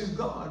nothing catches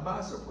God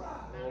by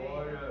surprise.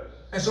 Oh, yes.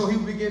 And so he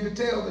began to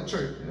tell the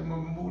church, and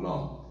we'll move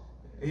on.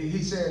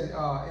 He said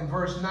in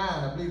verse 9,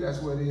 I believe that's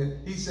what it is.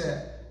 He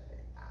said,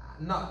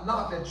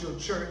 not that your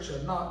church,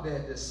 or not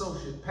that the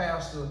associate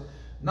pastor,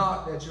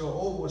 not that your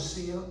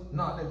overseer,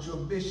 not that your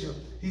bishop.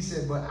 He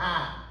said, but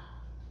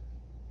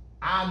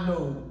I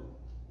know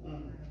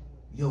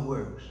your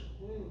works.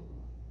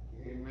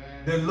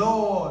 Amen. The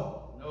Lord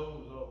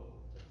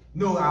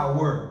knows our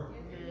work.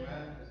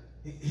 Amen.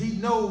 He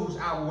knows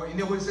our work. You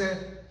know what it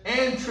said?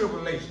 And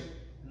tribulation.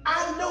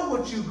 I know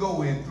what you're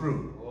going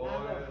through.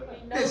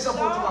 Then some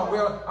folks about,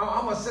 well,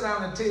 I'm going to sit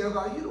down and tell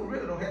God. You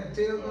really don't have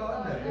to tell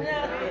God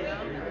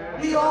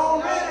nothing. He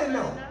already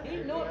know. He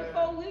knew it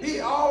before we did.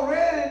 He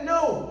already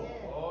know.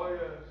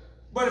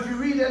 But if you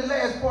read that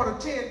last part of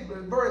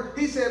 10 verse,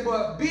 he said,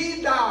 but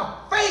be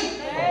thou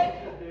faithful.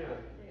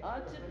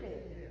 Unto death.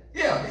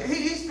 Yeah,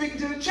 he's speaking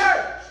to the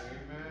church.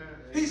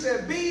 He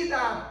said, be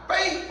thou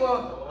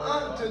faithful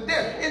unto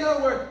death. In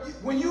other words,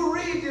 when you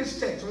read this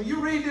text, when you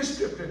read this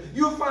scripture,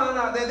 you'll find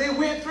out that they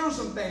went through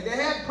some things. They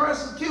had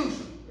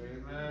persecution.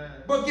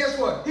 But guess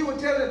what? He would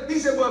tell them, he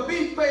said, but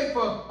be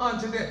faithful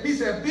unto death. He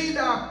said, be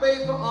thou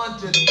faithful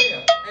unto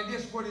death. And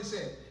this is what he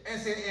said. And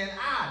said, and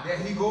I, there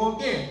he go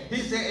again.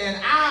 He said,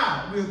 and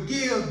I will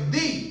give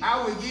thee,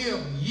 I will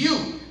give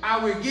you, I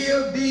will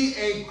give thee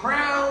a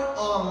crown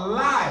of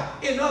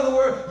life. In other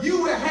words,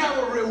 you will have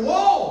a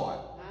reward.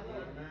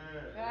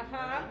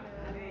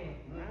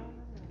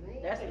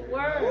 That's the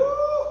word.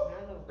 Woo!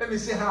 Let me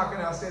see how can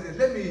I say this.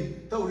 Let me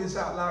throw this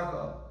out like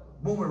a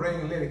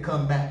boomerang and let it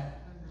come back.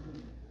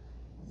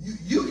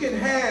 You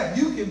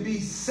can be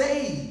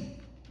saved.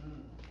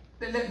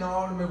 Let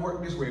me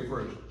work this way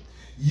first.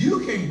 You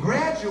can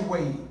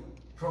graduate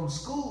from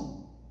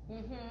school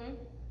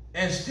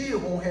and still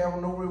won't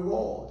have no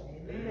reward.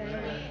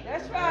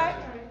 That's right.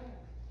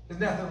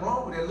 There's nothing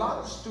wrong with it. A lot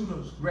of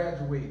students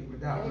graduate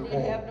without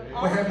reward.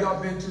 But have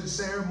y'all been to the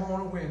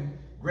ceremony when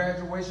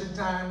graduation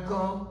time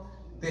comes?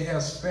 They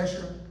have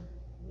special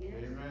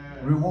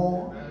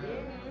reward.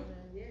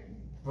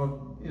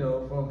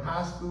 From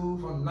high school,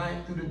 from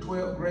 9th through the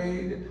 12th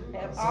grade.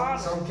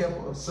 Some kept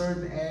a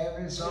certain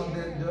average, some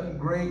done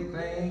great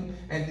thing.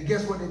 And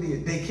guess what they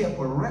did? They kept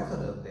a record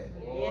of that.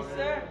 Yes,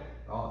 sir.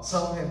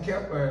 Some have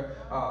kept a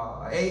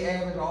A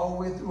average all the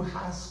way through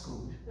high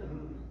school.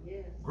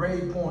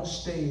 Grade points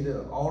stayed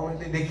up.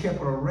 They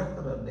kept a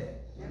record of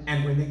that.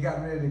 And when they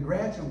got ready to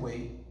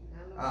graduate,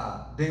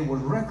 they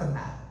was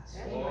recognized.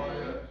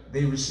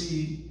 They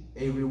received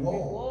a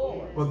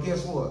reward. But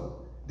guess what?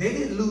 They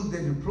didn't lose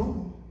their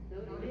diploma.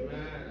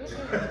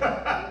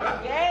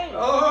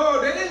 Oh,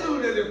 they didn't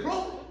lose their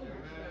diploma.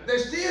 They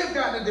still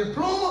got the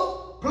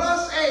diploma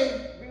plus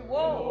a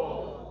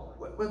reward.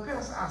 Well,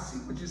 Pastor, I see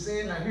what you're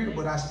saying. I hear it,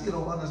 but I still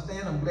don't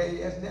understand. I'm glad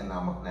you asked that.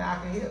 Now I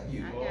can help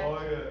you.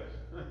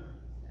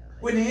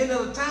 When the end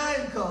of the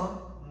time comes,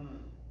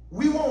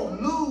 we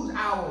won't lose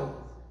our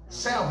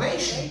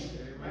salvation,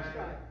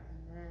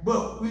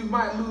 but we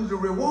might lose the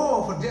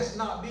reward for just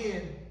not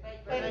being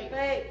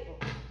faithful.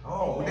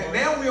 Oh,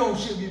 now we on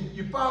ship.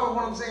 You follow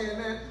what I'm saying,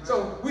 man?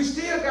 So we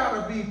still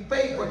got to be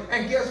faithful.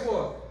 And guess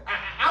what?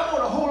 I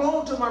want to hold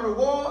on to my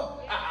reward.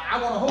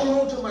 I want to hold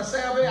on to my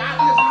salvation. I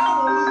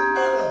don't want to lose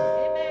none of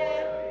it.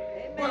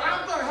 Amen. But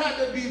I'm going to have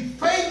to be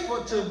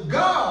faithful to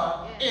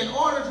God in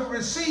order to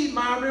receive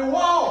my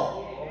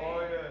reward.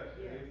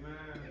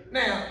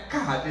 Now,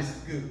 God, this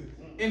is good.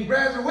 In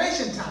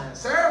graduation time,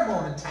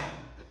 ceremony time,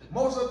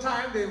 most of the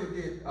time they would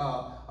get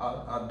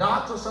a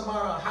doctor,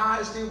 somebody, a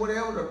high school,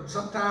 whatever.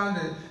 Sometimes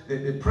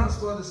the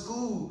principal of the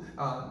school,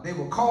 they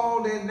would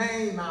call their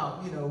name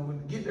out,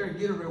 get there and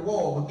get a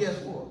reward. But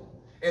guess what?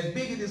 As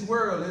big as this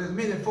world, there's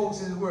many folks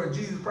in this world,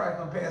 Jesus Christ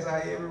gonna pass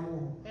out every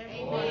reward.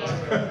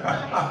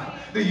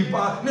 Do you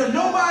follow? No,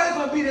 nobody's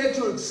gonna be there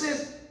to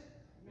assist.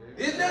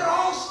 Isn't that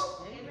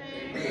awesome?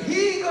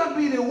 He's gonna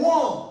be the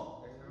one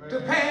to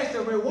pass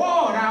the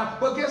reward out.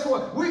 But guess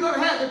what? We're gonna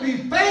have to be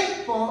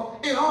faithful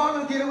in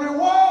order to get a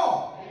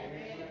reward.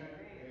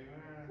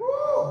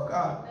 Woo,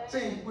 God.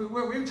 See,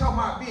 we're talking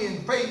about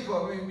being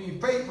faithful. I mean,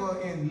 faithful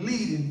in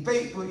leading,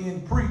 faithful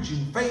in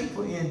preaching,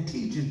 faithful in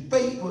teaching,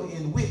 faithful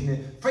in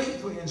witnessing,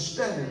 faithful in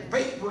studying,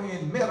 faithful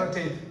in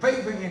meditating,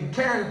 faithful in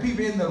carrying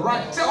people in the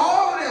right. See,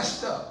 all of that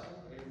stuff.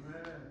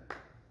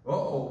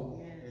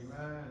 Uh-oh.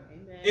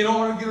 In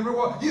order to get a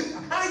reward. How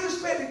do you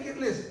expect to get,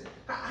 listen,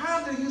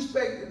 how do you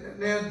expect,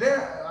 now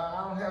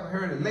I haven't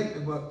heard it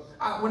lately, but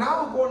when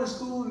I was going to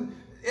school,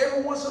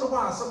 every once in a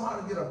while,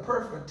 somebody get a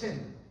perfect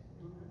attendance.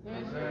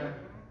 That's right.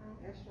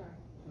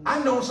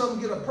 I know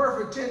some get a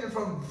perfect attendance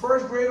from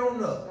first grade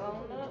on up.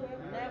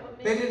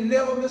 They didn't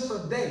never miss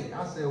a day.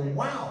 I said,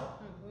 wow.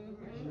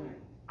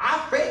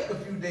 I faked a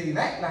few days,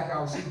 act like I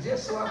was sick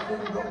just so I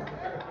couldn't go.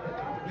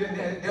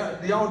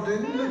 Y'all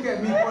didn't look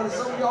at me funny.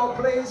 Some of y'all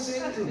played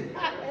sick too.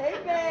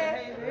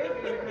 Amen.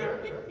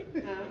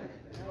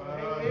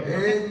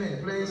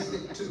 Amen. Played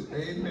sick too.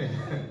 Amen.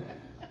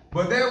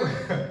 But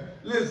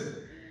listen,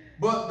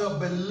 but the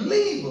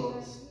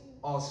believers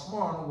or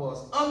Smyrna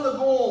was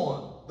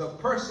undergoing the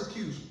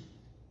persecution.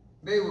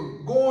 They were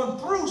going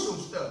through some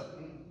stuff.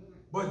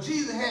 But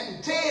Jesus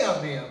had to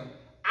tell them,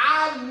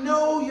 I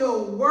know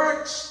your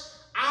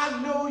works,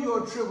 I know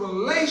your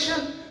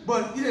tribulation,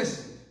 but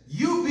listen,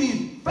 you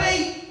be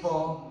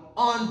faithful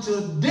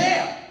unto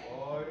death.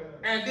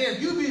 And then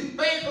if you be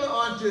faithful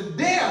unto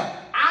death,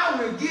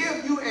 I will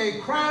give you a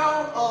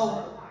crown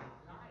of,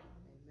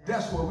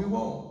 that's what we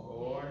want.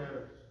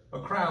 A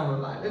crown of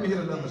life. Let me hit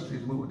another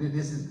street movie.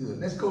 This is good.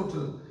 Let's go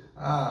to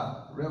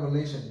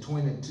Revelation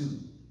 22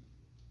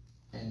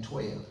 and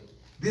 12.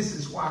 This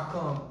is why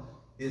come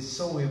is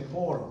so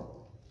important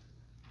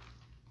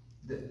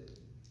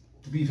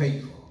to be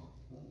faithful.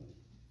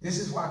 This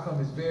is why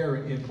it's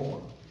very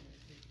important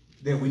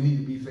that we need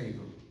to be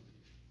faithful.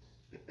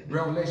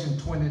 Revelation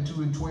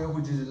 22:12,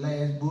 which is the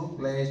last book,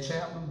 last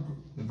chapter,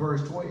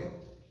 verse 12.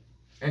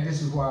 And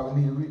this is why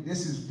we need to read.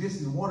 This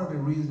is one of the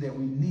reasons that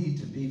we need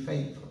to be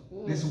faithful.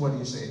 This is what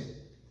he said.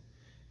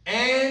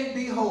 And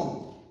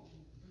behold,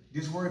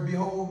 this word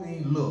behold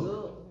means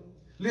look.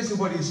 Listen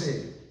what he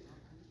said.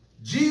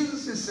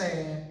 Jesus is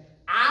saying,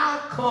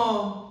 I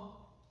come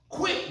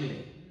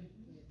quickly.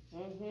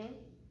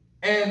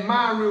 And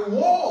my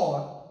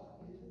reward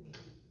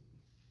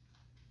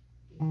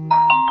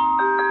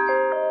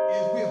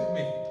is with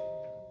me.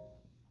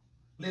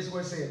 Listen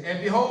what it says.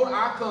 And behold,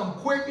 I come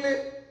quickly,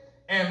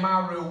 and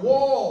my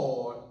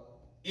reward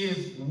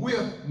is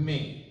with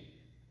me.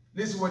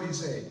 Listen what he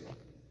said.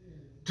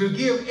 To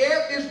give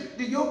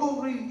every, your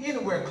book read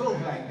anywhere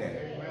close like that.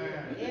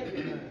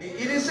 It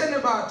didn't say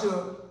about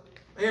to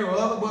every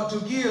other, but to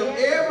give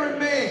every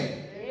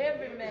man.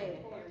 Every man.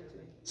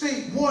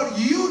 See, what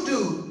you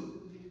do,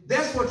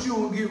 that's what you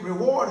will get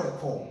rewarded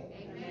for.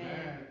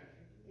 Amen.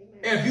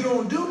 And if you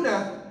don't do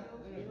nothing,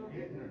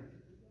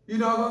 you're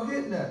not going to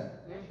get nothing.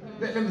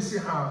 Let me see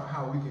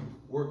how we can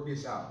work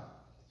this out.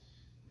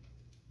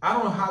 I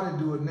don't know how to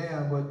do it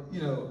now, but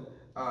you know,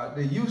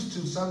 they used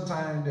to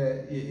sometimes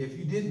that if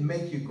you didn't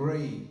make your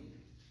grade,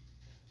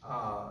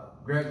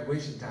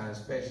 graduation time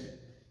especially,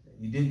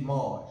 you didn't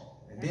march.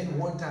 And then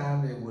one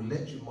time they would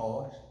let you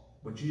march,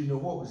 but you didn't know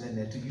what was in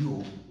there till you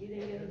opened. You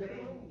didn't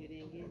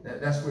get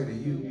it. That's where they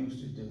used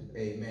to do.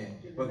 Amen.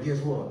 But guess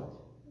what?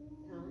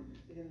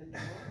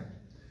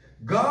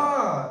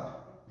 God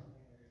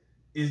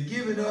is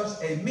giving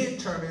us a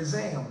midterm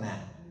exam now.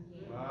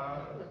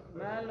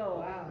 My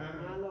Lord.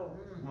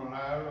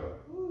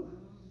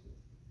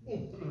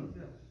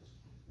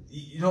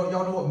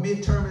 Y'all know what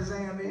midterm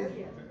exam is?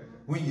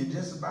 When you're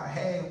just about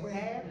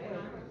halfway.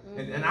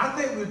 And I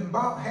think we're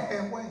about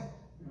halfway.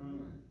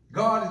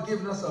 God is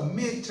giving us a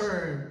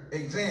midterm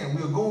exam.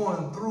 We're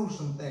going through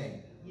some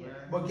things.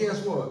 But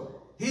guess what?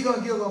 He's going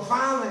to give a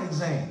final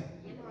exam.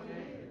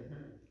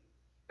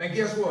 And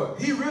guess what?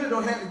 He really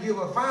don't have to give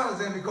a final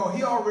exam because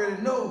he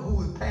already knows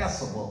who is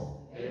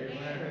passable.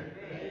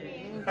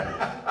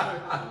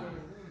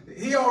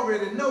 He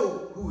already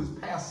knows who is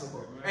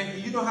passable.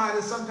 And you know how it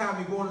is sometimes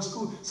you go to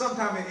school.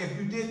 Sometimes if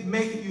you didn't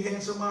make it, you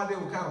had somebody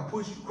that would kind of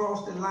push you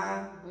across the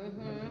line.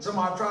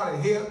 Somebody try to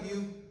help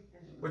you.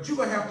 But you're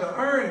going to have to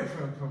earn it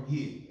from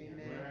here.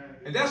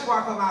 And that's why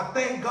I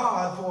thank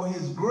God for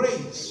his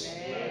grace.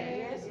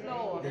 Yes,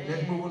 Lord.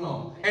 Let's move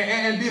along.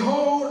 And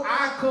behold,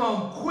 I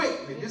come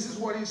quickly. This is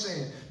what he's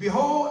saying.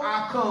 Behold,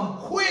 I come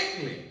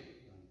quickly.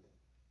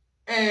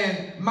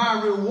 And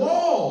my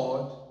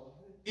reward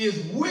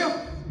is with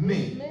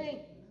me.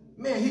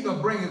 Man, he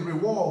gonna bring his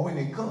reward when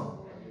it comes.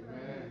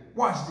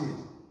 Watch this.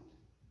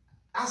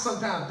 I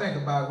sometimes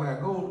think about it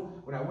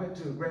when I went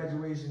to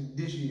graduation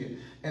this year,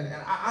 and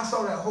I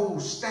saw that whole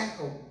stack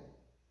of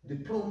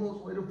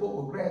diplomas where the folk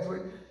were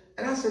graduating.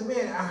 And I said,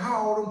 man, how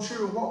all them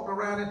children walked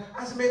around it.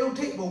 I said, man, don't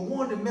take but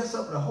one to mess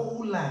up the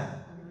whole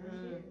line.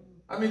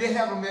 I mean, they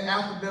have them in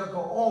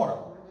alphabetical order.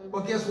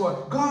 But guess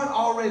what? God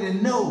already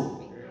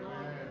knows.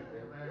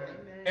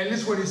 And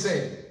this is what he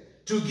said.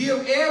 To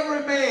give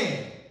every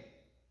man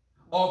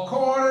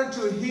according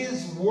to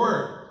his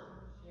work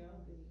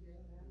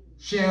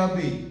shall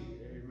be.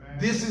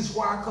 This is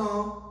why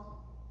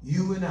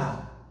you and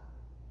I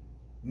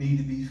need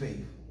to be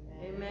faithful.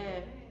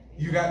 Amen.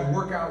 You got to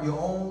work out your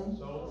own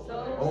soul.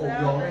 Oh, you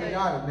already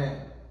got it now.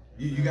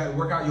 You got to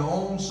work out your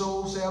own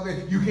soul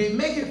salvation. You can't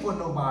make it for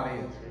nobody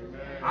else.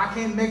 I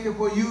can't make it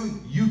for you.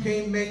 You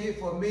can't make it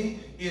for me.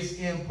 It's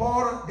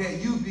important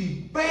that you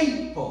be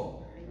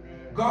faithful.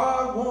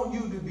 God wants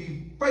you to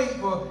be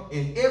faithful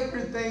in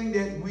everything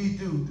that we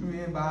do through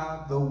and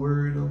by the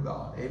word of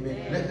God.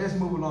 Amen. Let's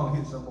move along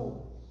here some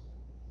more.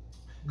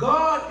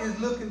 God is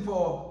looking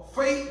for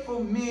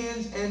faithful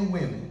men and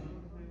women.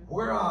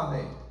 Where are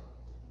they?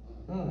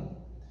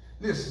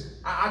 Listen,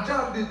 I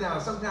jotted this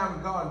down.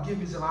 Sometimes God gives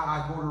me some,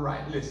 I go to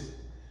write. Listen.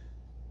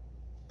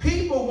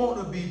 People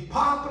want to be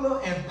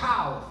popular and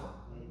powerful,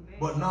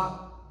 but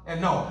not,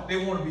 and no, they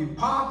want to be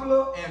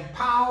popular and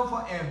powerful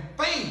and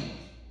famous,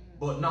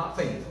 but not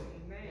faithful.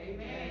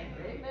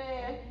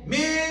 Amen.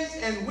 Men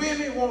and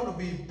women want to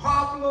be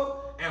popular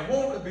and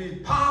want to be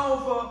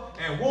powerful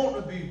and want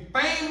to be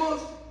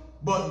famous,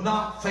 but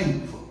not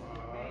faithful.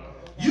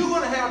 You're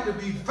going to have to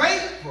be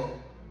faithful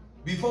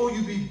before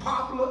you be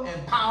popular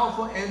and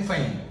powerful and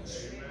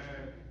famous.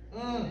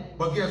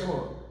 But guess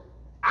what?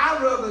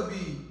 I'd rather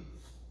be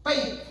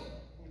faithful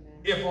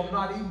if I'm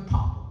not even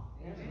popular.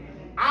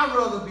 I'd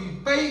rather be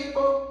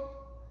faithful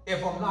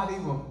if I'm not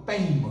even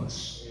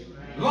famous.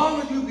 As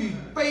long as you be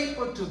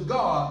faithful to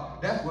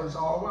God, that's what it's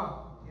all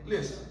about.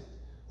 Listen.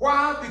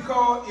 Why?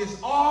 Because it's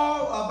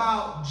all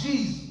about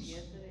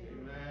Jesus.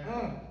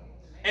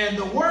 And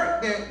the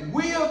work that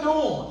we are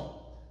doing,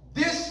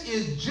 this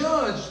is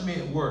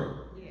judgment work.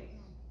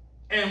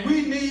 And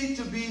we need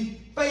to be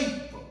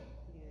faithful.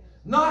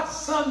 Not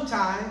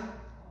sometime,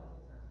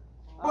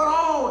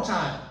 all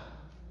time.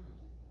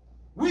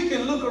 We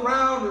can look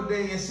around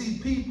today and see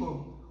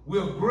people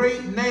with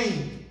great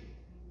names,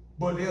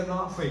 but they're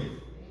not faithful.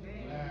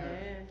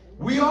 Amen.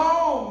 We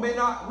all may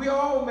not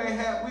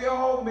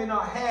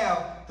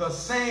have the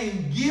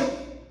same gift,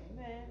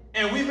 Amen.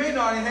 and we may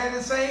not have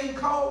the same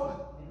calling.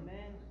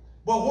 Amen.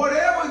 But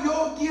whatever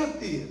your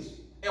gift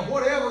is and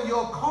whatever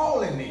your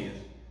calling is,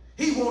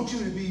 he wants you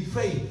to be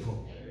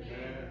faithful.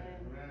 Amen.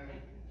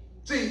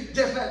 See,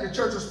 just like the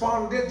church of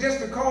Sparta,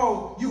 just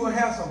because you're going to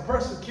have some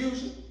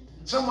persecution,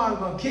 somebody's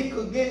going to kick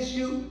against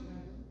you,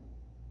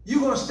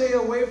 you're going to stay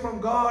away from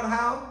God's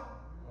house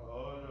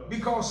Oh, no.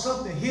 because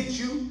something hit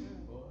you,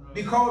 Oh, no.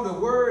 because the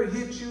word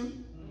hit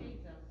you.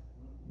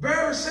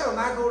 Very seldom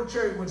I go to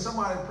church when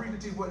somebody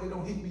preaches to you, well, they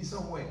don't hit me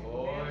somewhere.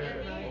 Oh,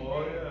 yes.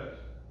 Oh,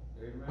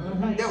 yes.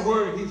 Amen. That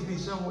word hits me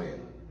somewhere.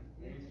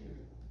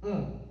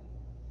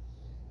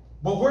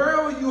 But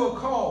wherever you are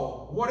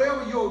called,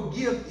 whatever your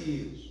gift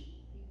is,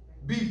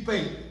 be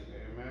faithful.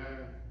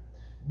 Amen.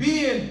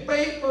 Being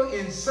faithful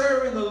in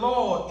serving the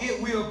Lord,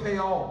 it will pay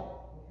off.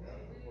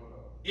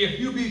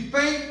 If you be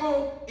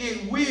faithful,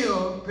 it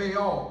will pay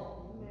off.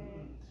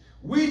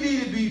 We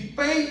need to be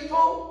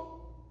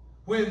faithful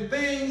when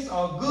things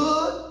are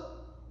good,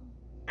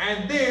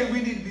 and then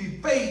we need to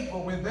be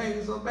faithful when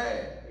things are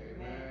bad.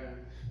 Amen.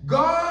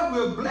 God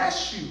will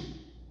bless you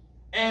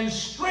and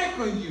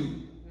strengthen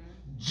you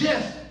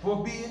just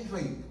for being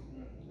faithful.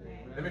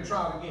 Let me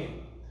try it again.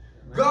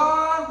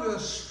 God will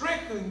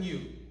strengthen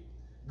you.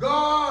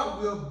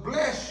 God will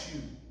bless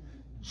you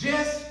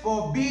just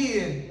for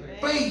being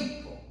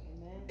faithful.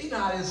 You know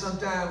how it is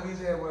sometimes we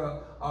say,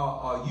 well,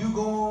 are you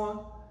going?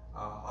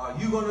 Are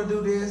you going to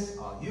do this?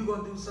 Are you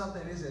going to do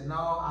something? They said, no,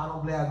 I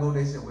don't believe I go.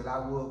 They said, well, I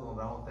will go,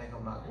 but I don't think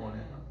I'm not going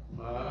there.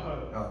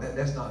 Wow. No,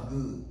 that's not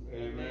good.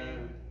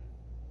 Amen.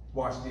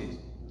 Watch this.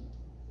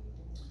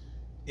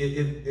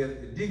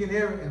 If Deacon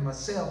Eric and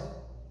myself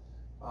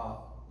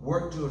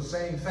work to the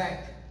same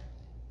factory,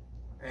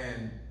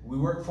 and we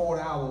work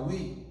 40-hour a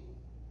week,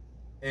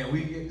 and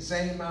we get the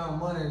same amount of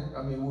money,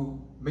 I mean, we'll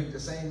make the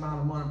same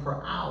amount of money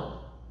per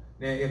hour.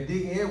 Now, if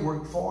Deacon Eric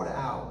worked 40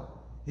 hours,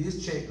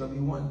 his check gonna be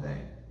one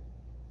thing.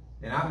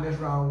 And I mess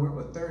around and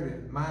work for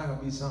 30, mine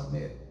gonna be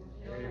something else.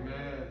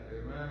 Amen.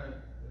 Amen.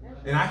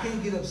 And I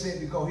can't get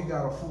upset because he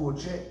got a full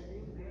check.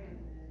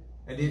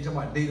 And then talking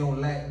about they don't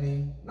like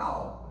me.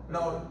 No,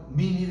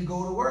 me need to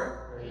go to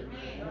work.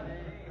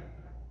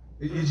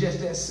 It's just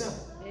that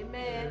simple.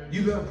 Amen.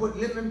 You better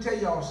let me tell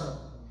y'all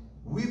something.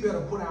 We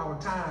better put our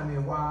time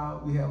in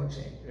while we have a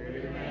chance.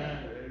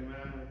 Amen.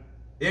 Amen.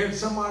 If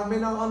somebody may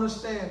not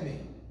understand me,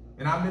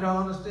 and I may not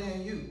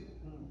understand you,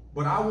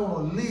 but I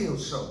want to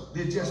live so.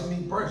 It's just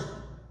me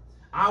personally.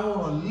 I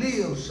want to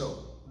live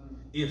so.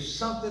 If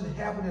something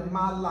happened in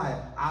my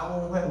life, I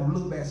won't have to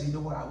look back and say, you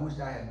know what, I wish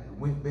I had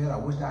went better. I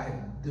wish I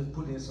had just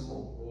put in some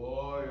more.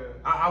 Oh,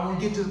 yeah. I want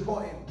to get to the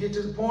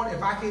point,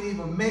 if I can't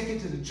even make it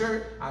to the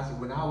church, I said,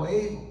 when I was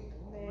able.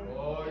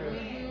 Oh,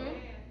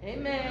 yeah.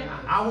 Amen.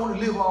 I want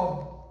to live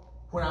off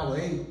when I was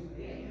able.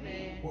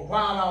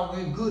 While I was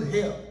in good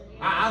health.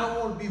 I don't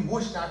want to be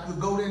wishing I could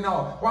go there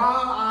now. While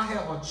I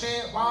have a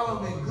chance, while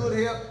I'm in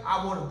good health,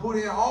 I want to put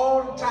in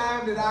all the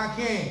time that I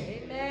can.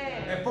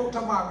 Amen. And folks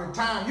talking about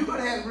retirement, you're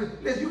going to have to,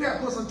 listen, you got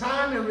to put some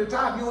time in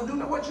retire. If you don't do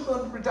that, what you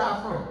going to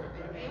retire from?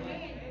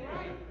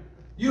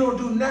 You don't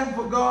do nothing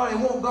for God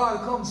and want God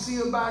to come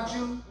see about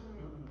you.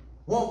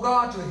 Want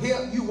God to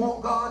help you,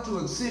 want God to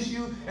assist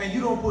you, and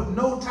you don't put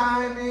no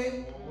time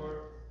in.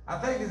 I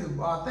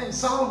think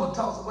Solomon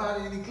talks about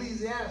it in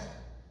Ecclesiastes.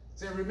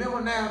 Say, remember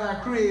now that I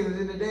created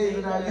in the days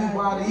that I used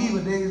while the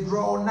evil days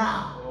draw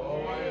now.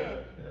 Oh, yeah.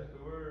 That's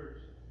the words.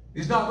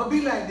 It's not going to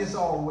be like this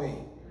always.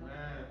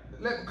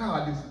 Amen.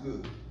 God, this is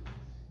good.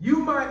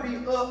 You might be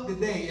up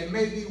today and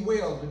may be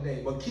well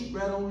today, but keep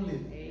right on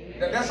living.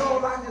 That's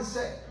all I can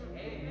say.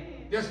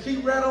 Just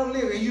keep right on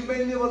living. You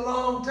may live a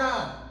long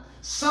time.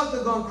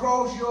 Something's going to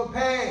cross your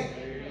path.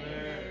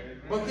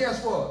 Amen. But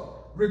guess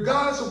what?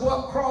 Regardless of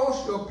what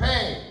crossed your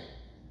path,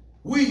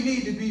 we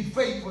need to be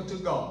faithful to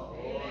God.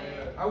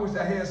 I wish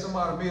I had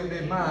somebody made up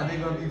their mind they're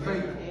going to be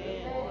faithful.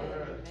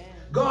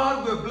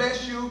 God will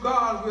bless you.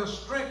 God will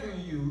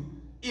strengthen you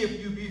if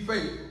you be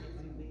faithful.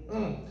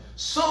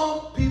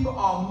 Some people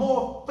are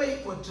more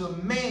faithful to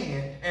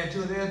man and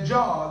to their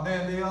job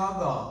than they are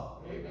God.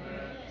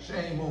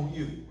 Shame on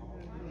you.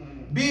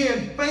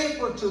 Being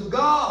faithful to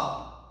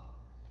God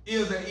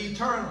is an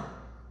eternal.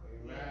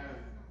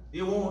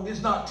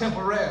 It's not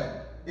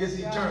temporary. It's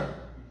eternal.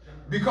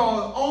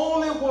 Because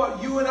only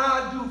what you and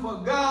I do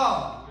for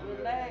God,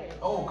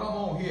 oh, come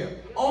on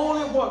here.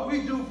 Only what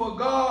we do for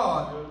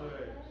God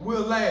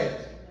will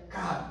last.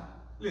 God,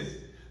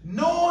 listen.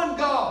 Knowing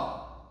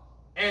God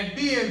and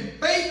being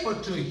faithful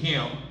to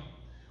Him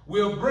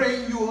will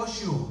bring you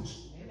assurance.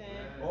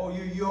 Oh,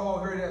 you all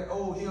heard that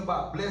old hymn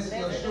about blessed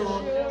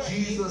assurance,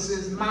 Jesus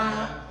is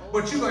mine.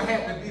 But you're going to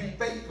have to be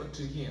faithful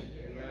to Him.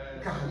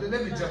 God,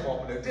 let me jump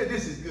off of that.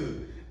 This is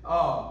good.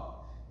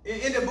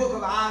 In the book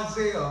of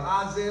Isaiah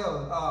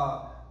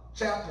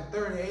chapter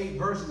 38,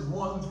 verses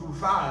 1 through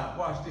 5.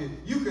 Watch this.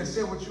 You can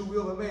say what you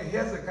will of man.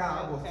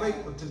 Hezekiah was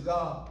faithful to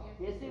God.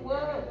 Yes, he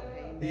was.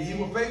 He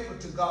was faithful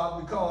to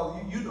God because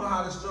you know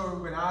how the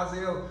story when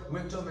Isaiah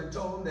went to him and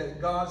told him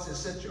that God said,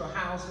 set your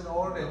house in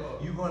order,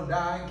 that you're going to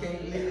die and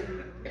can't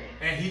live.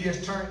 And he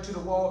just turned to the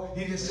wall.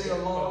 He didn't say a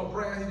long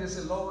prayer. He just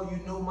said, Lord,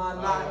 you know my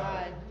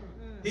life.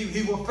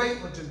 He was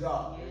faithful to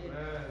God.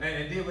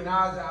 And then when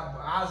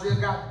Isaiah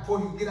got, before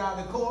he get out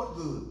of the court,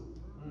 good.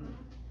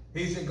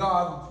 He said,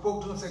 God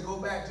spoke to him and said, go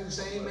back to the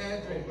same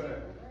address.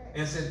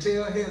 And said,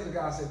 tell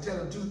Hezekiah, said, tell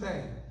him 2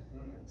 things.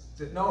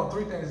 Said, no,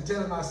 3 things.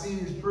 Tell him I seen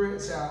his prayer,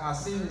 I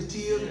seen his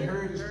tears and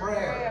heard his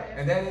prayer.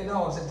 And that ain't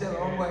all. Said, tell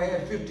him I'm going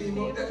to add 15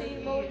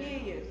 more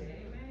years.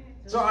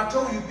 So I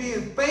told you,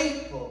 being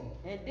faithful.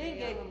 And then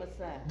gave him a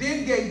sign.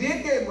 Then gave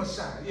him a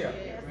sign, yeah.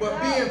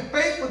 But being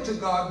faithful to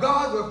God,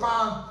 God will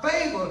find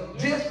favor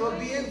just for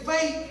being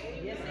faithful.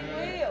 Yes,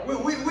 he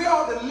will. We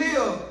ought to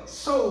live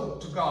so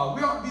to God.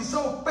 We ought to be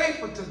so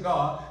faithful to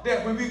God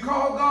that when we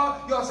call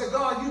God, you ought to say,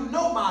 God, you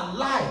know my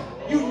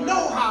life. You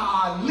know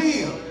how I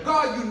live.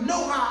 God, you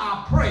know how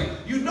I pray.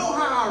 You know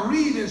how I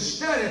read and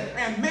study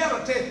and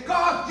meditate.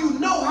 God, you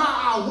know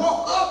how I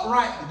walk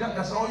upright.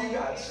 That's all you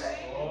got to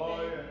say.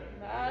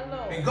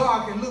 And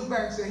God can look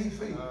back and say, he's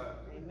faithful.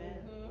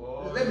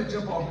 Let me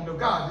jump off and know,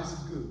 God, this is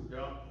good.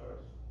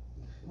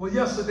 Well,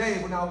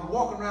 yesterday when I was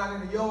walking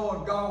around in the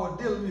yard, God was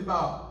dealing with me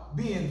about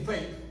being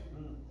faithful.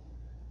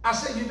 I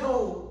said, you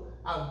know,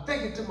 I'm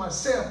thinking to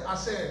myself, I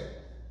said,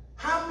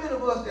 how many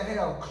of us that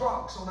have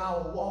clocks on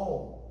our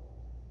wall?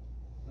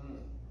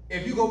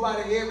 If you go by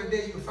there every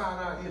day, you find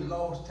out you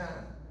lost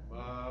time.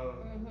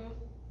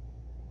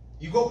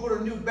 You go put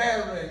a new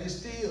battery in, it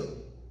still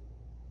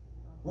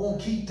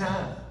won't keep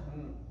time.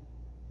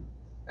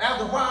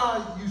 After a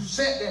while, you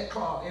set that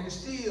clock and it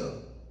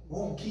still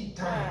won't keep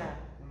time.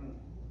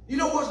 You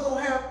know what's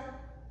going to happen?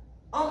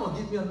 I'm going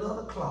to get me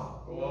another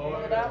clock.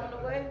 Put out of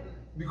the way.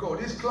 Because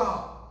this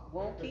clock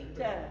won't keep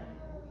time.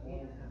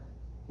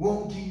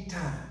 Won't keep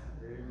time.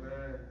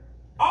 Amen.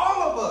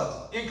 All of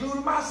us,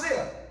 including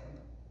myself,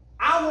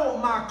 I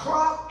want my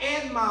clock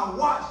and my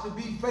watch to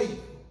be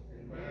faithful.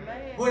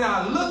 Amen. When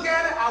I look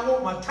at it, I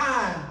want my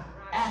time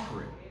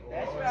accurate.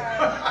 That's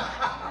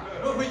right.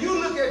 But when you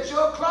look at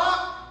your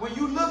clock, when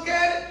you look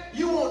at it,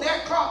 you want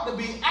that clock to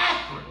be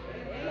accurate.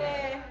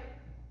 Amen.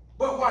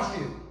 But watch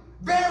this.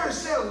 Very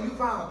seldom you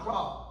find a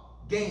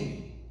clock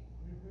gaining.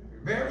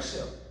 Very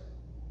seldom.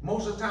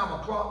 Most of the time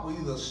a clock will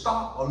either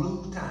stop or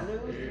lose time.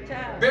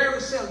 Very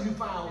seldom you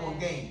find one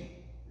gaining.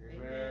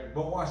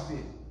 But watch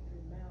this.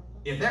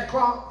 If that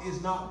clock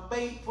is not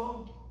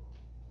faithful,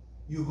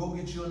 you go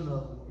get you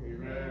another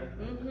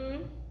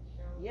one.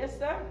 Yes,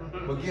 sir.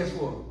 But guess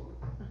what?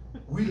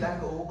 We like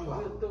an old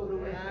clock.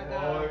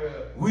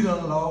 We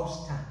done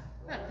lost time.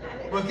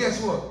 But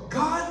guess what?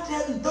 God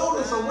doesn't throw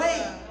us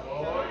away.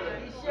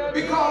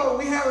 Because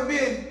we haven't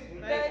been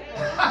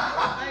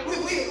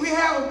we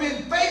haven't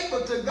been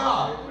faithful to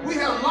God. We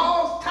have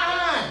lost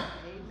time.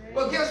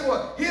 But guess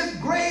what? His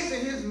grace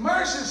and his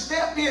mercy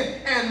stepped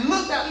in and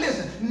looked at,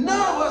 listen,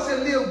 none of us have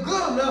lived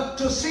good enough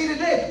to see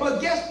today.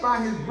 But guess by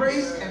his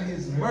grace and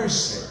his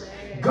mercy,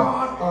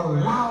 God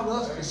allowed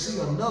us to see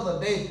another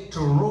day to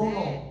roll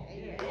on.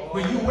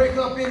 When you wake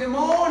up in the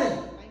morning,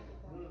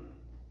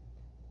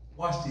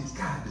 watch this.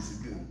 God, this is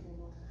good.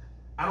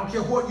 I don't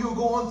care what you're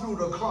going through,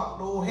 the clock,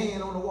 the old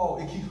hand on the wall,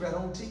 it keeps right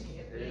on ticking.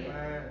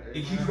 Amen.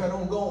 It keeps right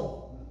on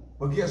going.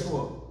 But guess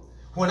what?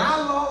 When I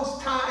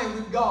lost time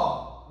with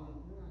God,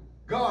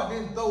 God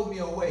didn't throw me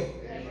away.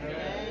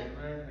 Amen.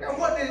 Now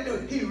what did he do?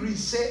 He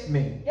reset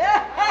me.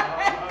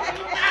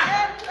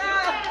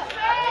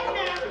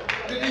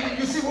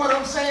 You see what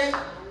I'm saying?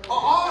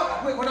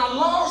 When I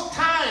lost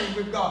time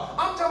with God,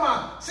 I'm talking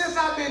about since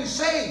I've been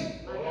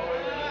saved.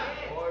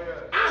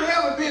 I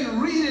haven't been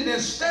reading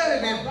and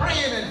studying and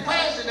praying and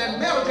fasting and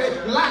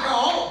meditating like I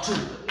ought to.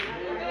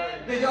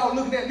 Then y'all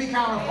looking at me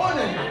kind of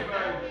funny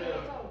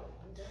now.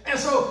 And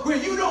so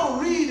when you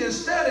don't read and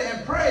study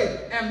and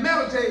pray and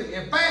meditate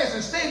and fast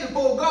and stay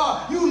before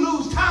God, you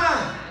lose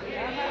time.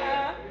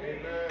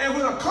 And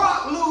when a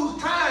clock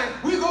loses time,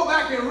 we go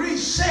back and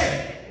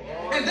reset it.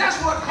 And that's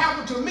what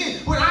happened to me.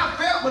 When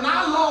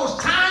I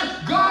lost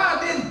time,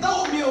 God didn't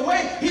throw me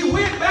away. He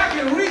went back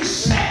and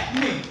reset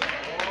me.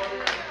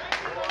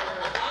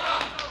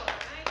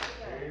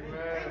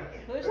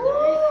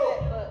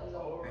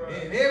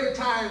 And every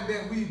time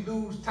that we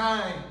lose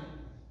time,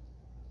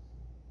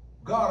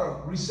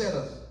 God will reset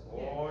us.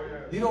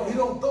 He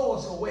don't throw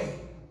us away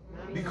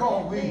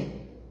because we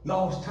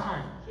lost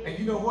time. And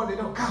you know what? They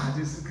don't. God,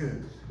 this is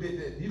good.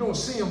 You don't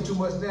see them too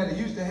much now. They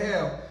used to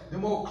have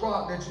them old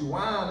clock that you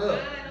wind up.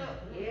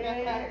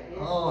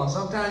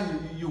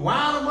 Sometimes you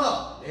wind them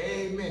up.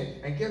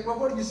 Amen. And guess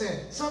what are you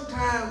saying?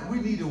 Sometimes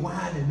we need to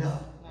winding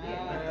up.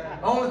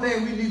 The only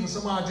thing we need is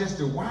somebody just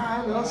to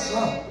wind us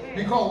up.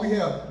 because we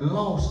have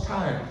lost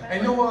time.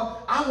 And you know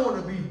what? I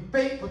want to be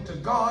faithful to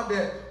God,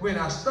 that when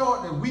I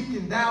start the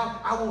weekend down,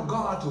 I want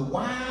God to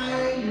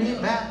wind me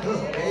back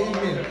up.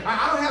 Amen.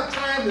 I don't have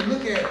time to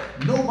look at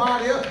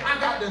nobody else. I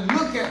got to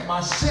look at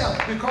myself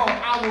because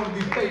I want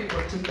to be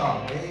faithful to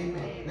God.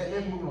 Amen.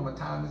 Let's move on. My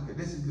time is good.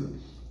 This is good.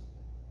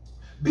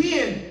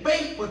 Being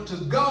faithful to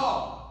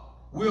God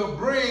will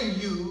bring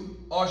you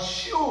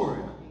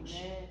assurance.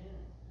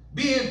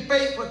 Being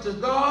faithful to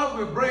God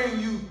will bring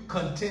you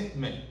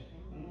contentment.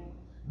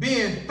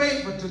 Being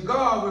faithful to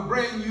God will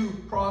bring you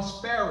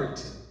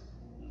prosperity.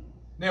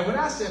 Now, when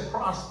I say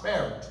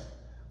prosperity,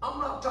 I'm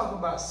not talking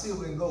about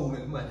silver and gold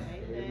and money.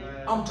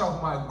 Amen. I'm talking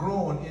about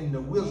growing in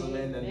the wisdom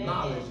and the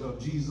knowledge of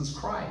Jesus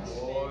Christ.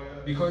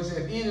 Because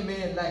if any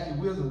man lack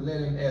wisdom, let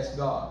him ask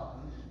God.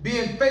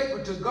 Being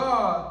faithful to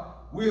God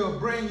will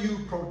bring you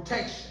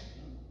protection.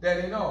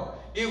 That you know,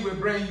 it will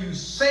bring you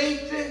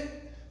safety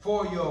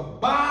for your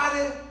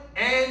body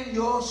and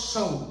your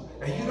soul.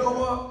 And you know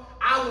what?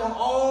 I want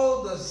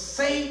all the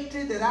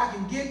safety that I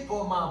can get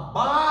for my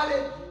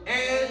body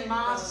and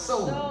my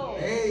soul.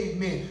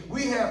 Amen.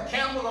 We have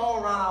cameras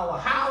all around our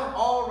house,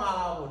 all around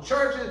our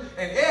churches,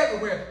 and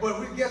everywhere.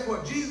 But guess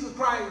what? Jesus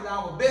Christ is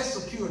our best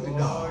security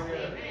God.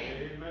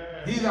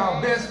 He's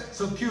our best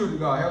security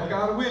God. Have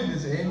got a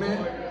witness?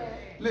 Amen.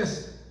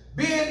 Listen,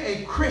 being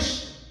a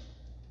Christian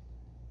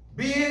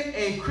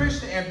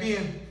and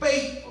being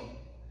faithful.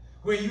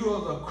 When you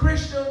are a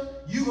Christian,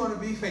 you're going to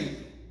be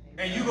faithful.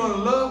 And you're going to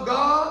love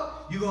God,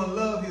 you're going to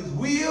love his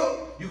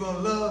will, you're going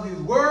to love his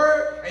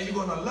word, and you're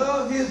going to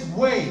love his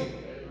way.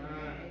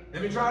 Amen.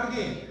 Let me try it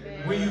again.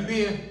 Amen. When you're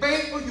being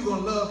faithful, you're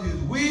going to love his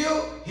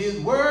will,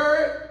 his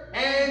word,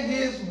 and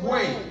his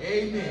way.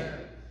 Amen.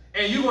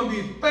 And you're going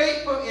to be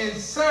faithful in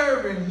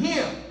serving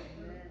him.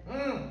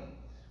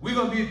 We're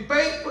going to be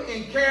faithful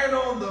in carrying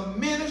on the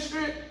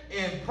ministry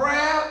in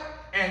prayer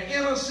and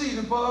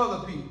interceding for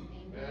other people.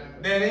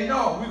 Amen. That they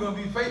know we're going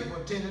to be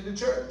faithful attending the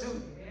church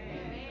too.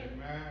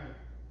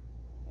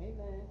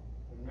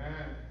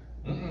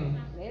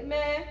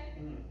 Amen.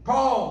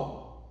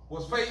 Paul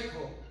was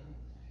faithful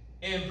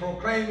in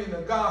proclaiming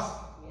the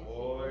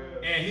gospel.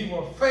 And he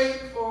was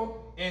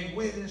faithful in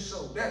winning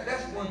souls.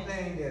 That's one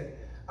thing that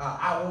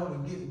I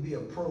want to get to be a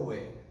pro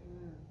at.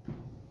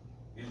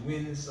 Is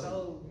winning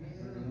souls.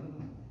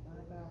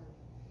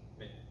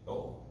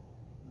 Oh.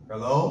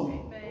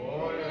 Hello?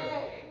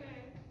 Amen.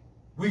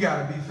 We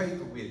got to be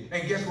faithful with it.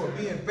 And guess what?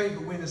 Being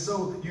faithful winning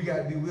souls, you got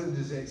to be willing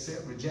to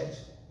accept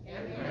rejection.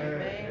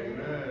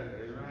 Amen.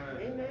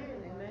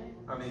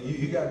 I mean,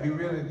 you got to be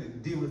willing to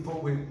deal with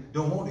folk who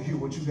don't want to hear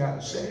what you got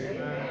to say.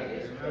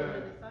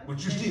 Amen.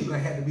 But you still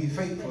going to have to be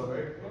faithful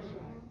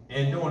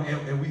and doing,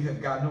 and we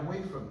have gotten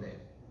away from that.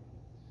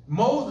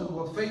 Moses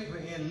was faithful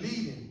in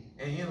leading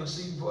and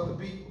interceding for other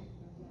people.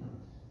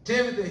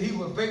 Timothy, he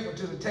was faithful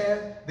to the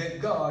task that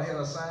God had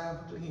assigned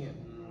to him.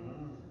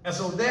 And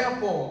so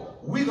therefore,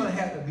 we're going to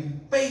have to be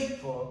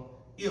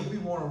faithful if we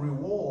want a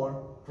reward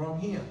from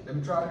him. Let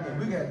me try it again.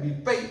 We're going to have to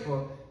be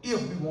faithful if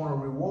we want a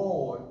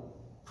reward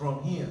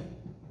from him.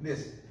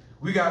 Listen,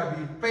 we got to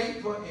be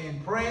faithful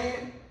in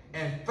praying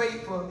and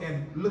faithful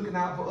in looking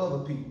out for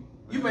other people.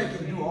 You may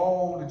can do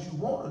all that you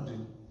want to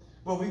do,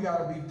 but we got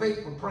to be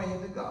faithful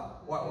praying to God.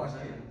 Watch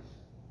this.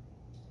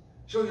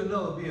 Show you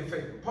another being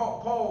faithful.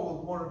 Paul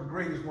was one of the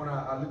greatest one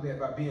I looked at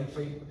by being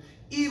faithful.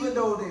 Even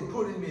though they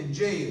put him in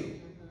jail,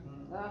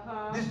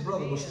 this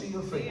brother was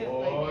still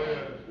faithful.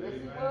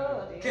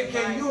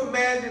 Can you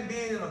imagine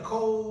being in a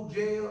cold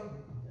jail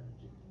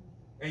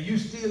and you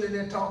still in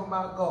there talking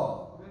about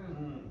God?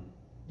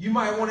 You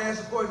might want to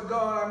ask the question,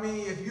 God, I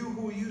mean, if you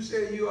who you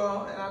say you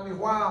are, and I mean,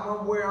 why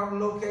I'm where I'm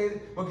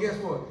located, but guess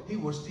what? He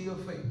was still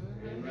faithful.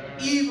 Amen.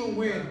 Even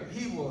when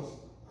he was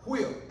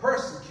whipped,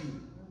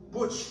 persecuted,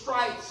 put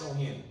stripes on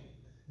him,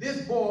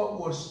 this boy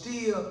was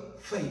still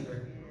faithful.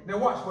 Now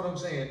watch what I'm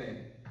saying now.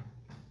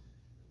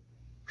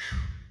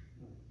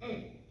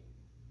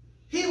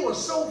 He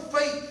was so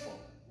faithful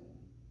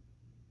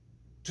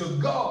to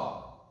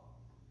God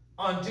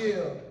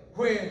until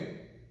when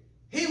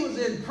he was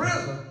in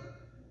prison,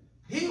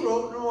 he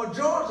wrote no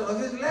majority of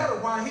his letter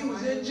while he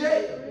was in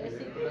jail.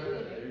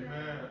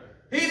 Amen.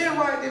 He didn't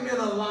write them in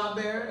a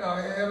library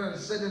or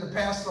sit in the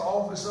pastor's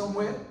office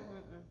somewhere.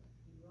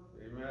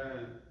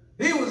 Amen.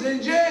 He was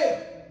in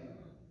jail.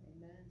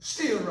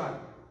 Still writing.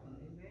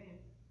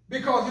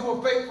 Because he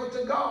was faithful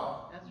to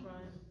God. That's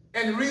right.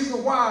 And the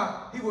reason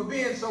why he was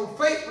being so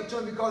faithful to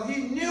him, because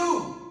he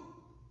knew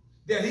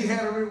that he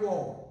had a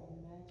reward.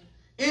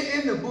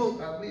 In the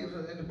book, I believe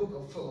in the book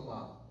of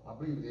Philemon, I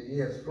believe it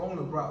is.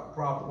 Only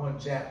probably one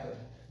chapter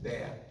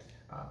there.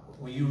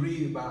 When you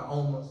read about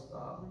almost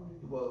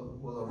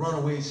was a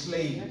runaway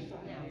slave. I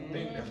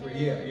think that's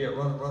where,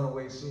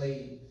 runaway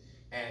slave.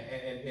 And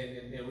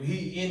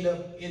he ended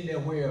up in there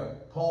where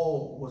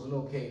Paul was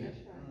located.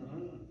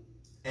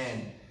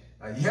 And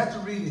you have to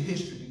read the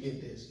history to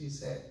get this. He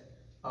said,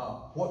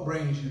 what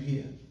brings you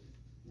here?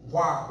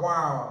 Why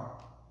are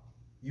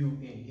you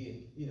in here?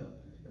 You know,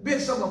 been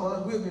some of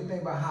us, we've been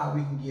thinking about how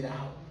we can get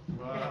out.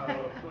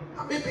 Wow.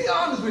 I mean, be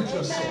honest with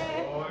yourself.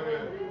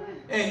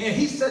 And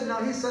he's sitting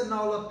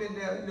all up in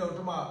there, you know,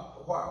 to my,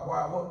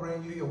 what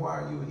bring you here?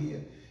 Why are you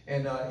here?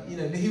 And, you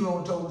know, he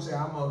won't told him, say,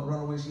 I'm a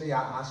runaway slave.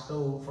 I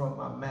stole from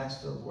my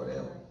master or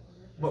whatever.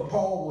 But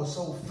Paul was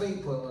so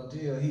faithful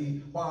until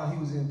while he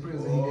was in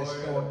prison, he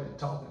just started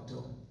talking to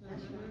him.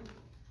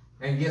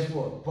 And guess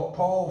what?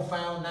 Paul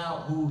found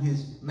out who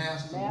his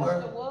master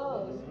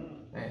was.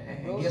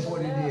 And guess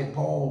what he did?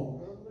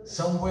 Paul,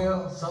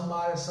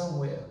 somebody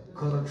somewhere,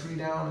 cut a tree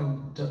down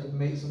and took and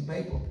made some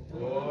paper.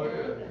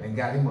 And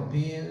got him a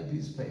pen and a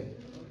piece of paper.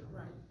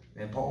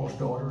 And Paul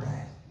started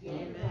writing.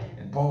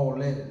 And Paul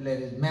let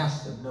his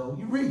master know.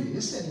 You read it.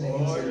 It's in there.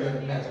 He said, let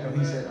his master know.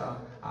 He said,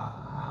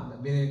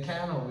 I've been in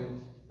encounter with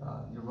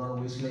the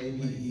runaway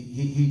slave.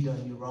 He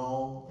done you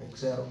wrong,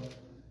 etc.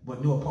 But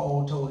you know what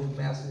Paul told his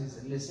master? He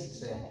said, listen, he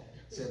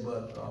said,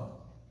 but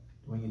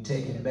when you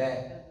take him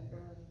back,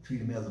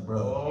 treat him as a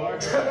brother.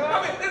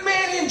 I mean, the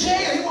man in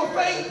jail, he was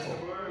faithful.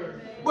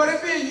 But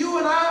if it's you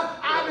and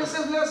I've been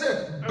saying,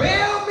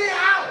 bail me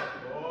out.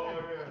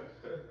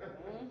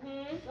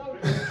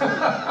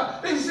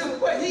 He said,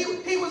 but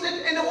he was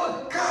in the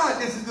one. God,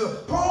 this is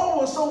good. Paul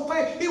was so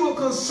faithful. He was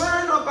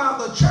concerned about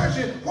the church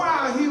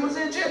while he was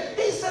in jail.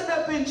 He's sitting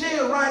up in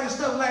jail writing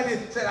stuff like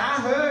this. Said, I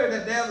heard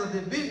that there's a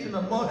division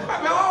among. I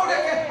mean, all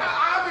that.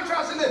 I've been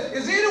trying to say,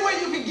 is there any way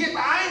you can get?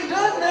 I ain't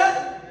done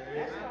nothing.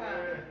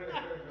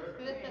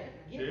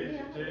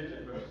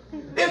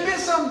 It'd been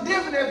something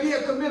different if he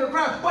had committed a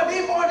crime. But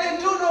these boys didn't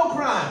do no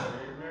crime.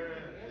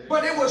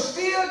 But they were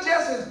still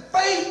just as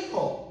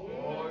faithful.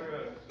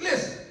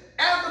 Listen.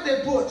 After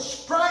they put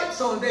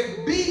stripes on him,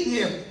 they beat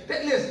him.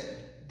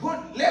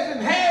 Left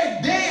him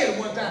half dead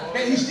one time,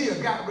 and he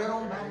still got right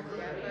on back.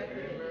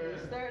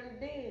 He started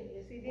dead.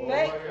 Yes, he did.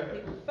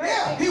 Faithful.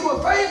 Yeah, he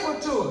was faithful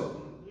to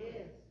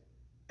it.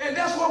 And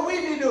that's what we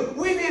need to do.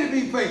 We need to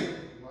be faithful.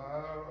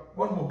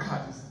 One more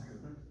God, this is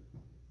good.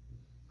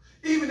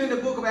 Even in the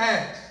book of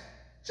Acts,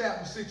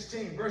 chapter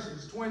 16,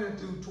 verses 20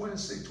 through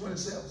 26,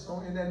 27, so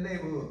in that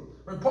neighborhood.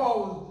 When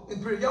Paul was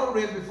in prison, y'all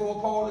read it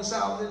before, Paul and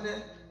Silas in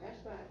there?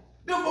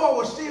 Them boys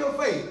were still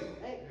faithful.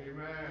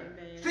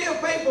 Amen. Still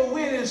faithful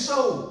winning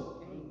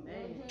souls.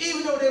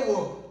 Even though they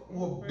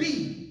were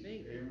beaten.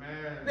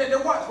 Amen.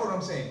 Now watch what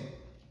I'm saying.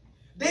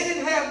 They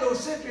didn't have no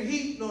central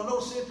heat nor no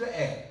central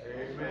air.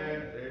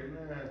 Amen.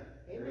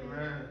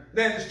 Amen.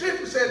 Then the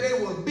scripture said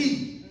they were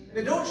beaten.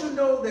 Now don't you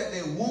know that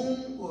their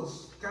wound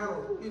was kind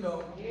of, you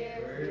know.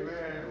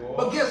 Amen.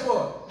 But guess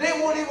what? They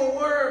weren't even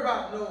worried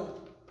about no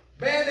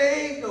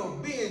band-aids, no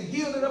being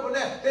healed and up and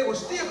that. They were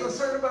still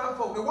concerned about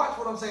folk. Now watch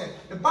what I'm saying.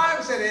 The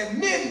Bible said at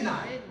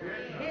midnight,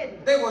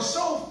 they were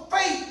so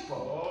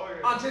faithful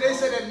until they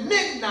said at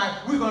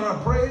midnight, we're going to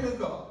pray to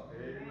God.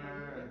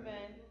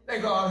 Amen.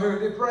 And God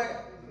heard their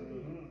prayer.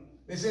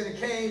 They said it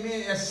came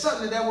in and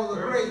suddenly there was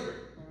a great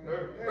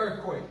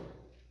earthquake.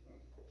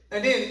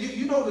 And then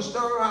you know the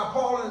story how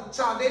Paul and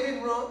Silas, they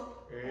didn't run.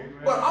 Amen.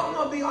 But I'm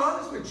going to be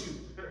honest with you.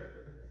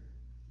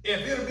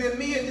 If it had been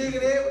me and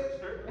Diggin Edwards,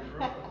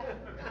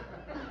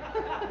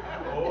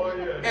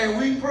 and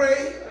we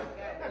prayed,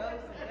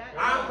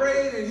 I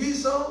prayed and he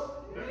sung,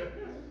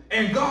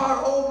 and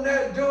God opened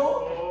that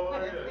door,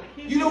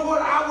 you know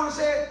what I would have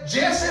said?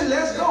 Jesse,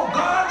 let's go.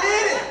 God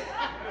did it.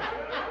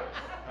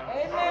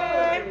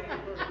 Amen.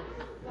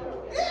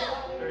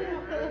 Yeah.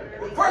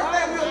 First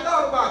thing we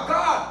thought about,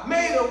 God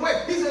made a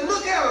way. He said,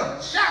 look at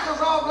us,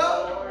 shackles off,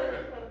 love.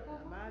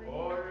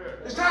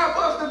 It's time for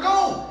us to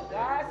go.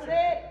 God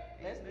said,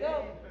 let's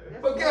go.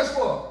 But guess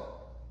what?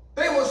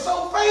 They were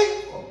so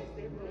faithful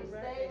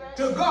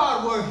to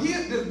God,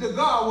 the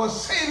God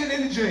was saving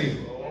in the jail.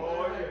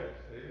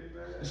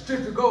 The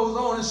scripture goes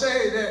on and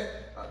say that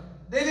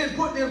they didn't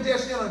put them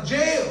just in a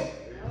jail.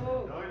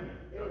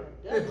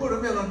 They put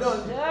them in a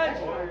dungeon.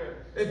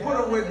 They put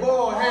them with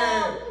boys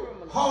had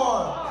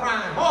hard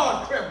crime,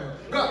 hard criminal.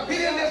 God, he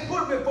didn't just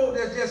put them in folk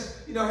that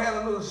just, you know, had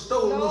a little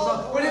stove or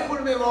something, but they put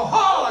them in a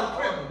hard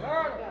criminal.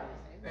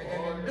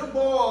 And the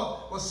boy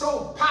was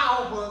so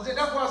powerful.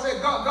 That's why I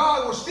said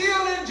God was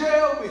still in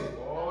jail with him.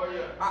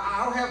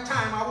 I don't have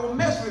time. I won't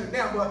mess with it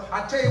now. But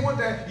I tell you one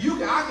thing.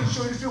 I can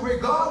show you where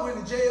God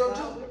went to jail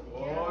too.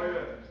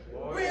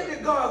 When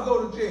did God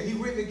go to jail? He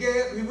went to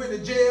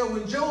jail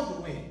when Joseph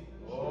went.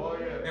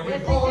 And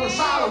when Paul and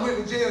Silas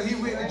went to jail, he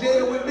went to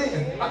jail with them.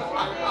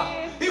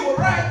 He was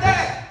right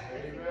there.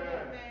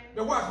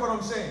 Now watch what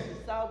I'm saying.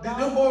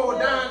 Them boys were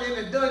down in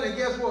the dungeon.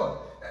 Guess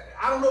what?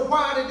 I don't know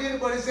why they did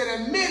it, but it said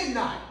at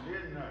midnight.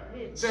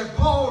 It said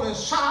Paul and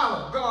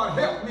Silas, God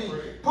help me.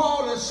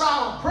 Paul and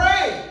Silas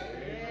prayed.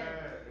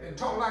 And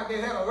talked like they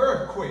had an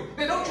earthquake.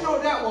 Now don't you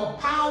know that was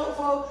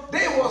powerful?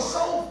 They were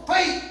so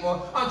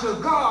faithful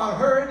until God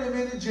heard them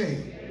in the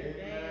jail.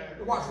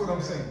 Watch what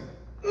I'm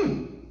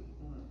saying.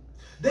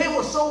 They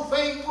were so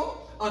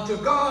faithful until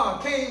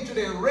God came to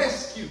their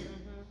rescue.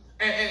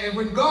 And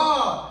when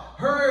God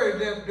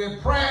heard their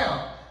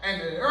prayer, and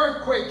the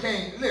earthquake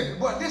came. Listen,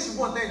 but this is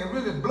one thing that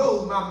really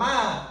blows my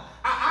mind.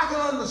 I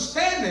can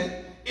understand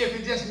it if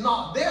it just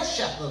knocked their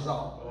shackles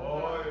off.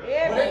 But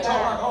they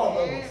talk like all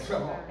of us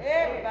fell off.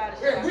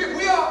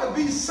 We ought to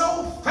be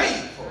so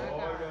faithful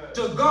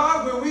to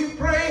God when we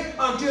pray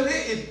until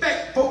it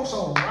affects folks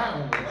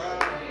around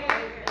us.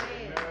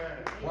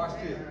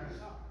 Watch this.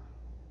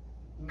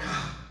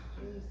 God.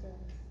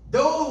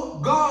 Though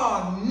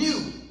God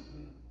knew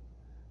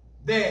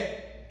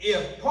that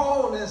if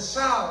Paul and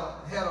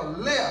Silas had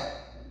left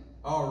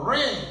or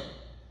ran,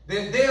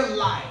 that their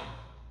life,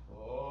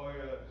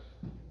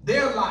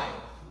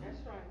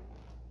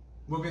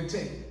 would be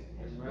taken.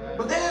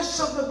 But there's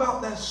something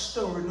about that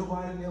story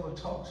nobody ever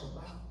talks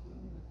about.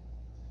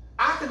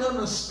 I can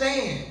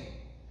understand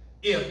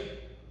if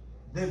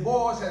the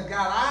boys had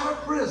got out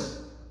of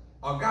prison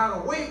or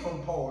got away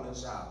from Paul and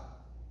Silas.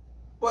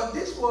 But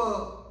this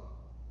was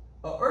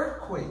an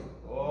earthquake.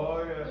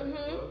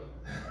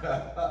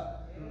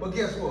 But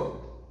guess what?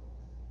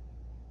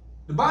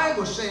 The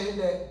Bible saying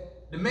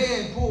that the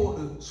man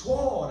pulled the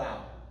sword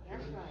out.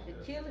 That's right. To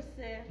kill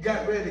himself.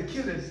 Got ready to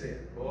kill himself.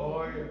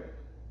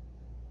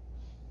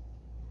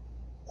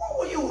 What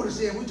would you would have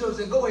said? We just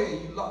said, go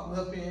ahead, you lock me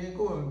up in here,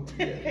 go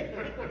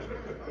ahead.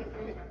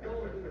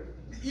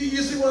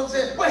 You see what I'm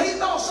saying? But he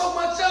thought so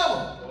much of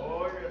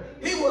him.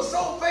 He was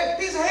so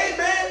faithful. He said, hey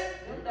man,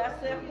 do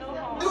thyself no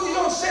harm. Do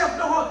yourself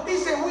no harm. He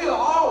said, we are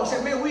all. He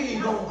said, man, we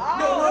ain't going.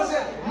 No, he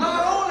said,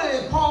 not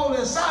only Paul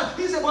and Silas,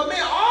 he said, but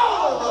man,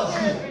 all of us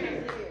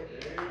here.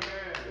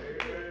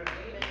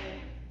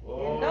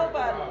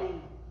 Nobody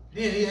leave.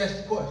 Then he asked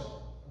the question.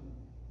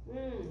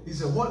 He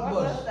said, what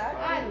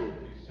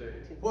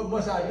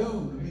must I do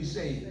to be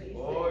saved?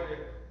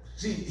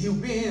 See, he was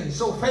being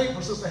so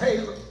faithful, Sister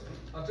Hazel,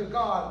 to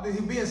God.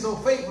 He being so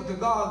faithful to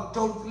God,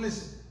 told him,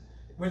 listen,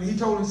 when he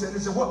told him, he said,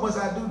 listen, what must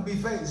I do to be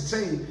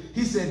saved?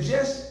 He said,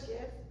 just,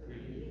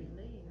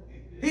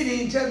 he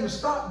didn't tell him to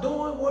stop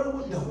doing what he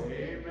was doing.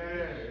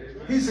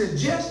 He said,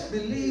 just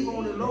believe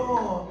on the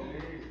Lord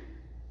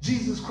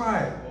Jesus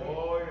Christ,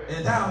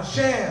 and thou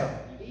shalt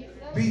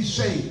be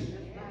saved.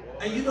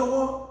 And you know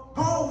what?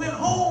 Paul went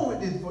home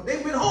with this.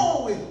 They went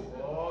home with it.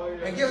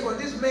 And guess what?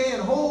 This man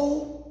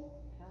whole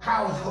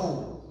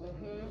household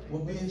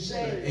was being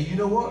saved. And you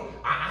know what?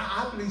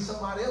 I believe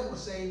somebody else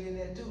was saved in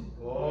there too.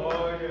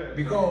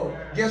 Because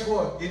guess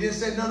what? It didn't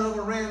say none of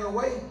them ran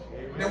away.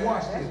 Now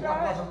watch this.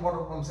 Watch what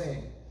I'm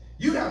saying.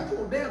 You got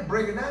four them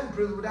breaking out in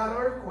prison without an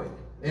earthquake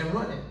and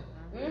running.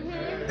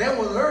 There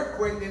was an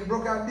earthquake and it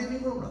broke out and didn't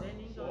even run.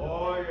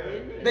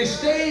 They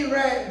stayed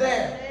right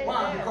there.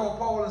 Why? Because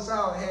Paul and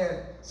Silas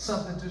had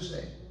something to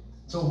say.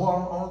 So the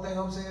only thing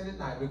I'm saying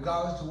tonight,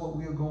 regardless of what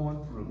we're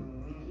going through,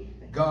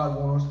 God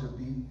wants us to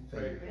be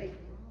faithful.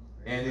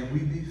 And if we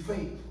be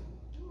faithful,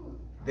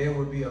 there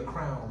will be a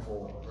crown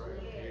for us.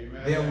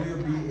 There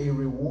will be a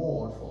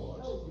reward for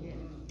us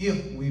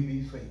if we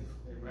be faithful.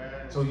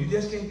 So you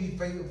just can't be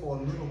faithful for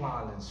a little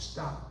while and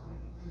stop.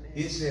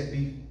 It said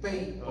be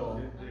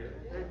faithful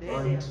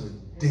unto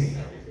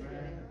death.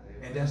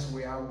 And that's the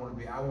way I want to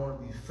be. I want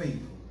to be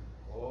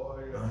faithful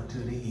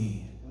unto the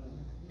end.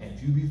 And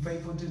if you be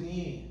faithful to the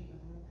end,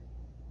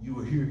 you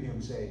will hear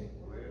him say,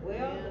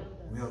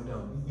 well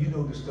done. You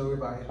know the story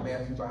about in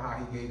Matthew, about how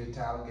he gave the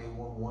talent, gave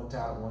one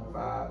talent, 1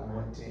 5, and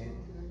 1 10,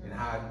 and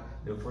how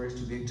the first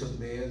two, they took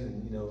theirs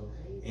and, you know,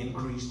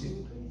 increased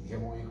it.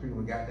 When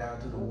we got down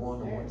to the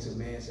one said,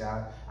 man, said,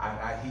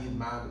 I hid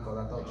mine because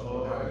I thought you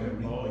knew how you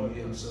reap when you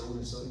didn't sow.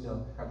 And so, you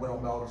know, I went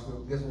on all the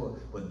scripture. Guess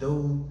what? But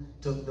those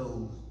took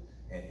those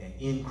and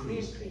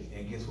increased it.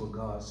 And guess what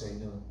God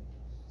said? No.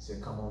 He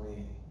said, come on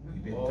in.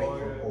 You've been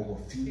faithful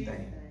over a few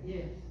things.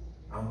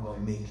 I'm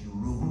going to make you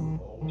rule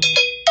over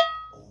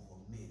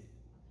many.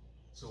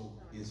 So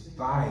it's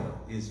vital.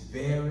 It's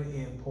very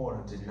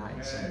important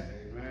tonight, son,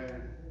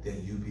 that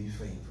you be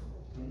faithful.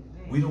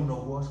 We don't know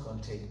what's going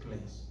to take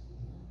place.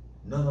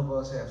 None of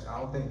us have. I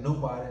don't think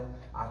nobody.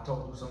 I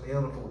talked to some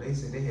elder folk. They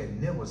said they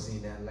had never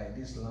seen that like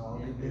this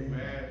long.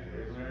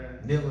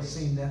 Never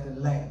seen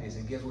nothing like this.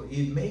 And guess what?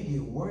 It may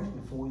get worse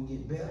before it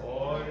get better.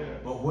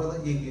 But whether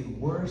it get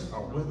worse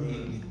or whether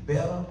it get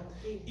better,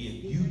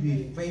 if you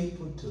be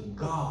faithful to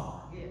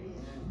God,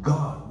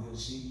 God will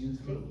see you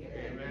through.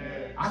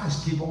 I can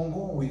just keep on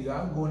going with you. I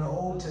can go in the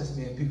Old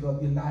Testament and pick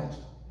up Elijah.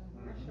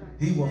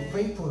 He was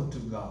faithful to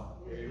God.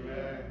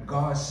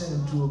 God sent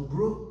him to a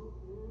brook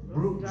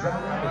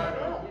dried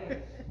up.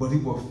 But he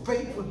was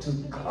faithful to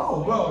God.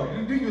 Oh,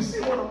 bro, do you see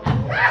what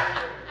I'm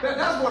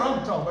that's what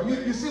I'm talking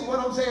about. You see what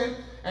I'm saying?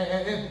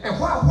 And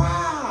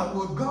why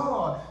would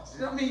God,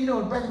 I mean, you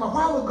know, back in my,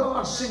 why would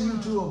God send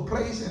you to a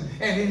place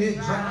and it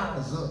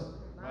dries up?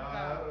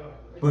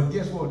 But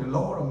guess what? The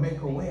Lord will make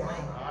a way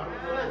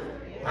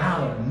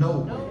out of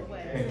nowhere.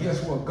 And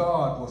guess what?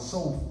 God was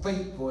so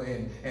faithful,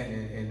 and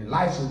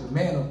Elisha, the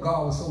man of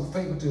God, was so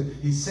faithful to,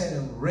 he sent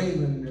him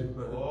raven,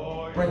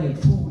 bringing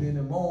food in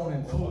the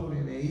morning, food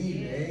in the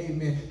evening.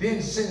 Amen. Then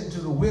he sent him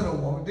to the widow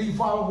woman. Do you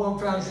follow what I'm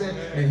trying to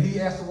say? And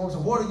he asked the woman, so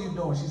what are you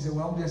doing? She said,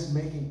 well, I'm just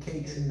making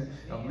cakes, and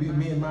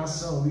me and my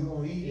son, we're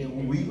going to eat,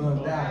 and we're going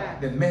to die.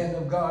 The man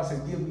of God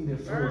said, give me the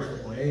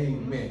first one.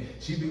 Amen.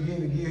 She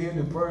began to give him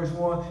the first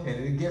one,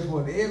 and guess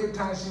what? Every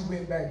time she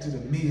went back to the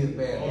meal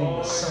bag, there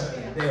was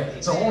something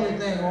there. So only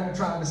thing I'm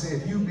trying to say,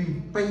 if you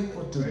be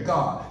faithful to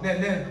God. Now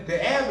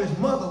the average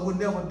mother would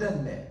never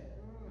done that.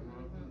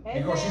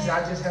 Because she said,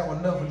 I just have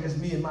enough of this,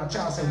 me and my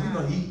child. Said, we're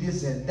going to eat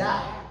this and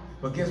die.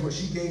 But guess what?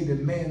 She gave the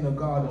man of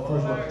God the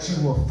first one.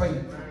 She was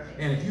faithful.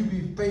 And if you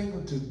be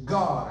faithful to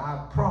God,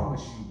 I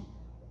promise you,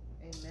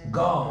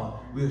 God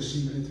will see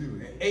you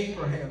through. And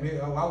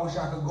Abraham, I wish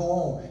I could go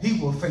on. He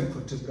was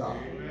faithful to God.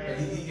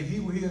 If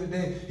he were here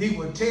today, he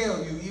would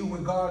tell you, even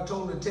when God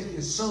told him to take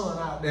his son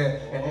out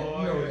there and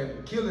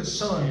and kill his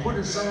son, put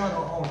his son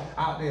on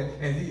out there,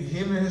 and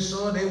him and his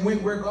son, they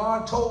went where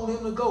God told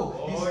him to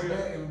go. He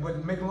said, but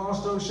to make a long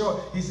story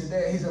short, he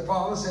said,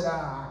 Father said,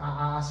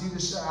 I see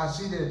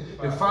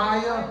the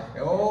fire,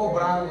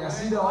 but I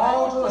see the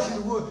altar, I see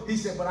the wood. He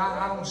said, but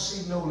I don't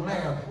see no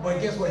lamb.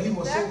 But guess what? He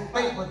was so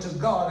faithful to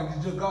God,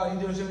 and to God,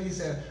 he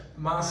said,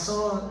 my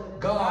son,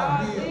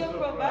 God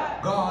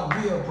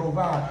will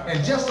provide.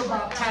 And just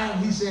about time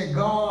he said,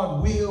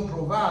 God will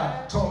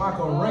provide. Talk like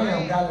a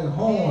ram got his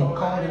horn,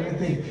 called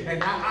everything.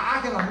 And I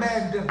can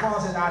imagine that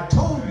Paul said, I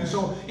told you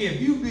so. If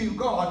you be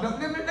God,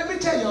 let me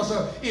tell y'all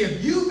something.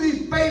 If you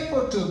be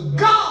faithful to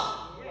God,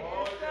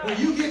 when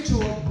you get to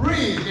a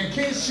bridge and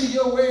can't see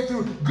your way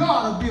through,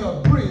 God will be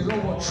a bridge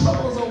over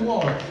troubles of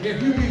water.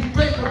 If you be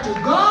faithful to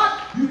God,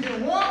 you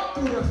can walk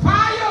through the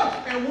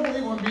fire and won't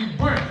even be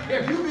burnt.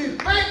 If you be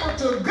faithful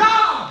to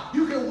God,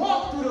 you can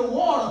walk through the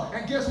water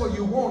and guess what?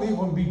 You won't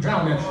even be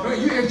drowning.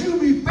 If you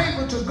be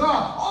faithful to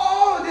God,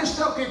 all of this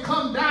stuff can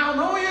come down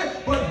on you,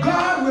 but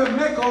God will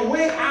make a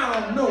way out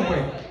of no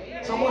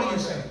way. So what are you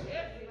saying?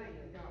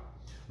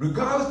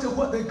 Regardless of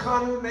what the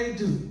economy may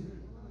do,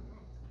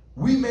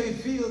 we may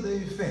feel the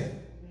effect,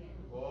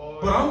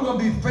 but I'm going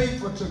to be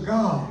faithful to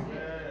God.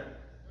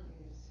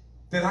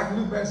 That I can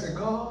look back and say,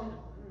 God,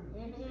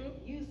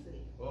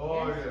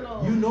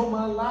 you know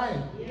my life.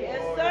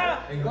 Yes, sir.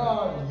 And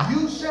God,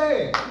 you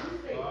said,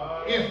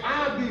 if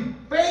I be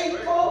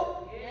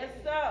faithful, Yes,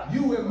 sir.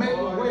 you will make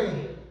a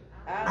way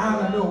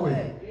out of no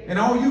way. And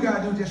all you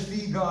got to do is just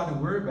feed God the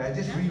word back.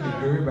 Just read the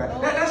word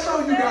back. That's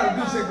all you got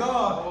to do. Say,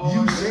 God,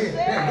 you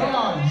said.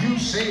 God, you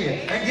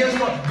said. And guess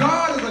what?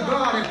 God is a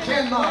God that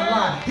cannot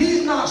lie.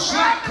 He's not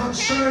slack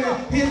concerning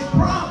his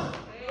promise.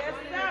 Yes,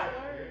 sir.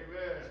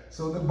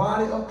 So the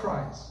body of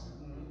Christ,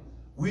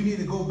 we need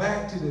to go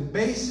back to the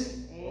basic,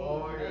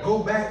 go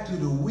back to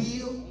the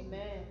will,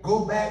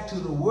 go back to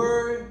the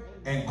word,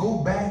 and go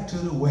back to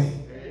the way.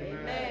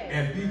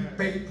 And be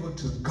faithful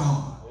to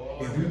God.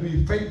 If we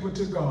be faithful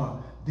to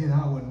God, then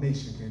our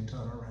nation can turn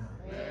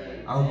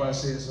around. I hope I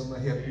said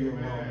something to help you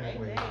along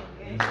the way.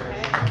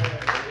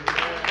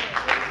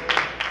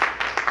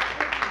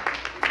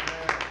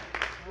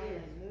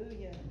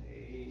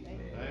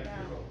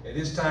 At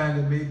this time,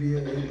 there may be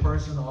a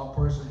person or a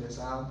person that's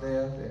out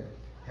there that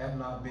have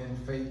not been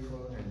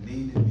faithful and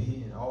need to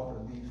be and ought to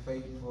be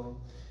faithful.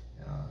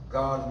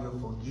 God will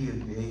forgive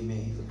you.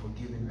 Amen. He's a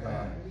forgiving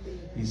God.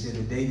 He said,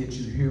 the day that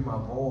you hear my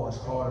voice,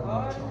 harden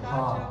not your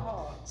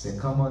heart. He said,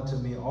 come unto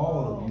me,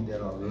 all of you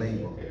that are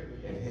labored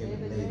and heavy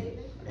laden.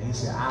 And he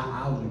said,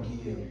 I will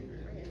give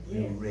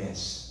you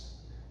rest.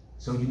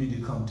 So you need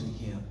to come to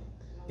him.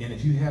 And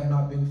if you have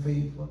not been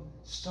faithful,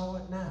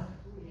 start now.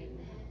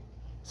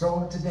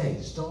 Start today.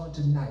 Start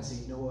tonight.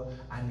 Say, you know what?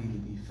 I need to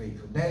be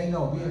faithful. That ain't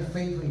all. Being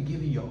faithful in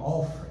giving your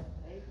offering.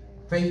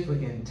 Faithful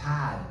in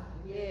tithing.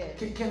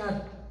 Can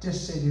I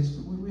just say this?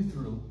 We're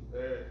through.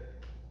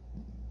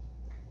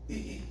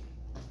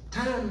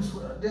 Times,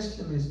 just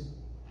let me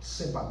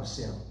say about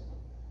myself.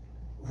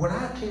 When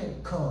I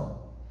can't come,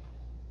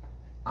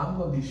 I'm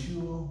going to be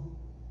sure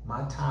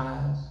my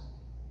tithes,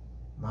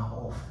 my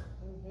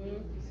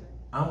offering.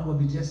 I'm going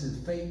to be just as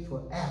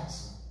faithful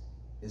absent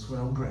as when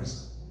I'm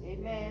present.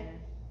 Amen.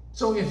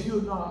 So if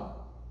you're not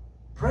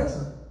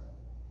present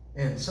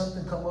and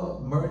something come up,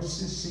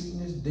 emergency,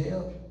 sickness,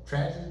 death,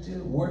 tragedy,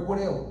 work,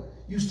 whatever,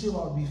 you still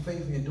ought to be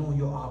faithful in doing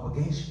your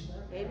obligation.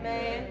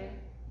 Amen.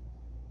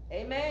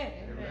 Amen.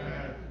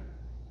 Amen.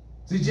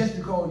 See, just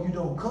because you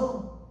don't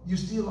come, you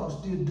still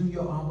ought to do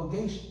your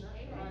obligation.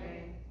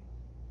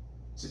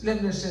 See,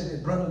 let me just say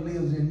that Brenda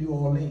lives in New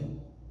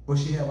Orleans, but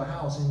she have a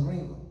house in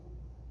Greenville.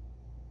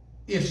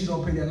 If she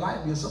don't pay that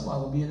light bill, somebody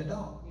will be in the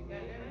dark.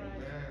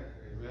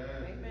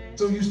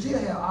 So you still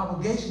have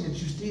obligation that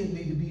you still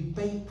need to be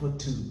faithful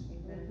to.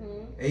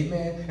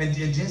 Amen. And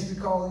just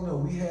because,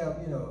 we have,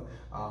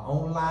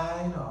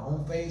 online or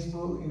on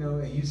Facebook,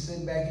 and you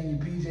sitting back in your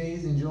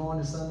PJs enjoying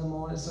the Sunday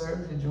morning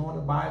service, enjoying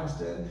the Bible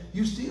study,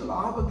 you still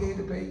obligated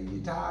to pay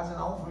your tithes and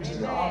offerings.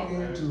 Still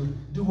obligated to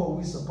do what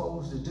we're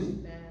supposed to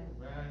do.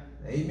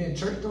 Amen.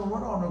 Church don't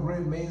run on no great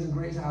amazing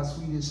grace, how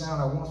sweet it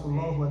sounds. I once was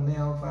lost, but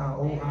now I'm found.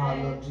 Oh, how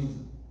I love Jesus.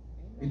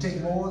 It takes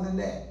more than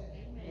that.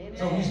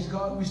 So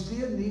we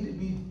still need to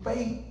be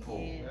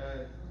faithful.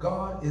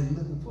 God is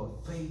looking for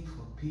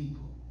faithful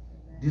people.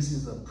 This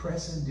is a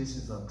pressing, this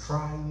is a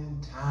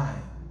trying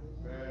time.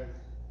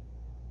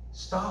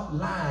 Stop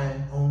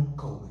lying on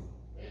COVID.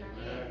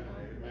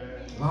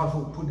 A lot of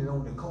folks put it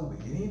on the COVID.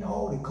 It ain't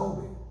all the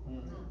COVID.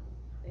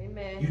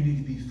 Amen. You need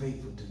to be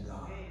faithful to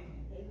God.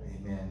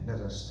 Amen. Let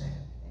us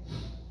stand.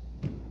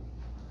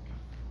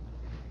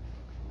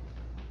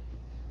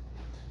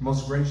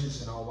 Most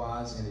gracious and all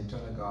wise and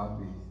eternal God,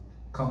 we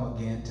come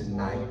again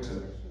tonight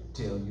to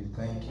tell you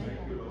thank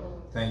you.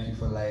 Thank you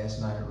for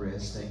last night's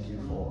rest. Thank you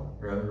for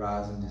early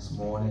rising this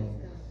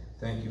morning.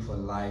 Thank you for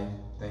life.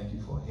 Thank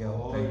you for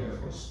health. Thank you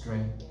for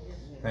strength.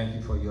 Thank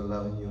you for your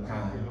love and your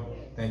kind.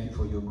 Thank you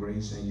for your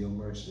grace and your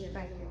mercy.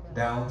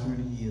 Down through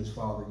the years,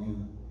 Father,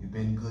 you've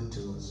been good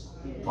to us.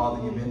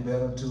 Father, you've been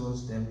better to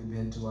us than we've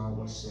been to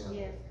ourselves.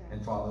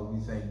 And Father, we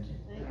thank you.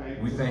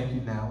 We thank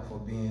you now for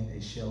being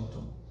a shelter.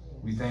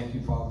 We thank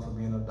you, Father, for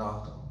being a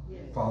doctor.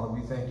 Father,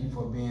 we thank you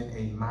for being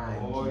a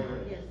mind keeper.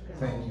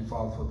 Thank you,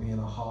 Father, for being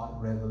a heart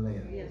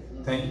regulator.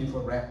 Thank you for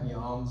wrapping your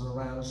arms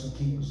around us and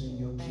keeping us in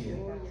your care.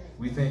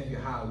 We thank you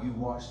how you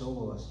watched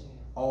over us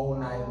all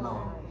night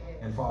long.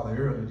 And Father,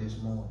 early this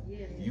morning,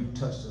 you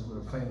touched us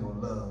with a finger of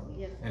love.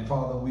 And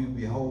Father, we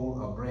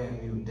behold a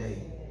brand new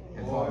day.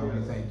 And Father,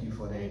 we thank you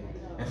for that.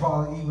 And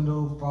Father, even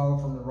though,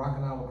 Father, from the rock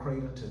in our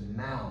cradle to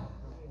now,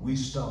 we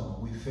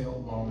stumbled, we fell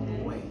along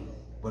the way.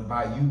 But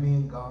by you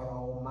being God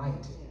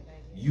Almighty,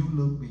 you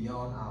look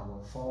beyond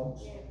our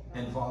faults.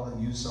 And Father,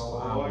 you saw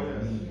our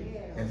need.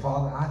 And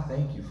Father, I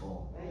thank you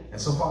for it. And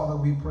so, Father,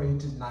 we pray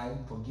tonight,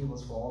 forgive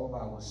us for all of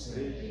our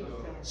sins.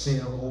 Sin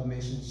of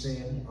omission,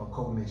 sin of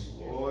commission.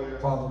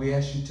 Father, we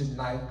ask you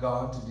tonight,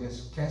 God, to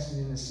just cast it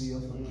in the sea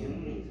of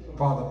forgiveness.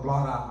 Father,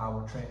 blot out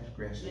our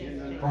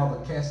transgression.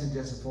 Father, cast it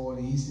just as far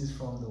the east is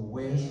from the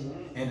west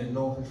and the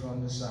north is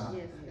from the south.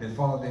 That,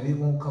 Father, that it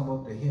won't come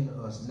up to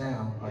hinder us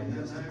now or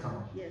years to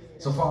come.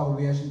 So, Father,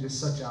 we ask you to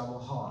search our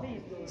heart,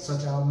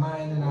 search our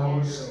mind and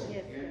our soul.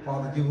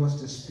 Father, give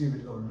us the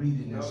spirit of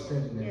reading and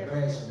studying and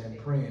fasting and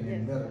praying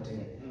and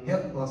meditating.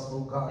 Help us,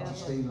 oh God, to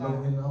stay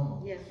low and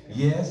humble.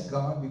 Yes,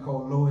 God,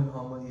 because low and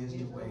humble is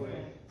the way.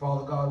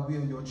 Father God, we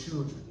are your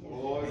children,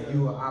 and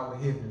you are our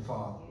heavenly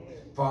Father.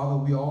 Father,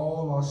 we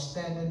all are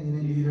standing in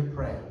the need of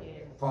prayer.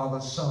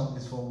 Father, some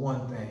is for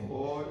one thing,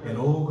 and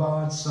oh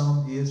God,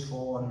 some is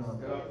for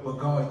another. But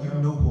God, you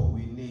know what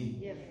we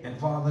need. And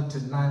Father,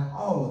 tonight,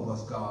 all of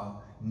us, God,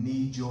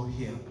 need your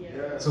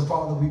help. So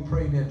Father, we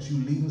pray that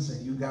you lead us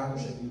and you guide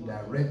us and you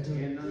direct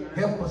us.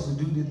 Help us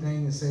to do the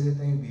thing and say the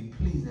thing, be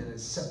pleased and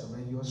acceptable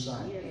in your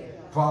sight.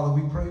 Father,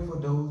 we pray for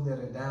those that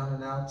are down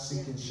and out,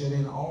 sick and shut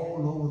in all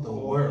over the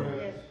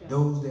world.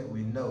 Those that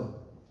we know,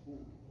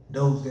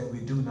 those that we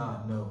do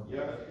not know.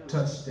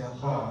 Touch their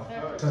heart,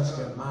 touch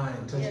their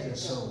mind, touch their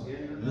soul.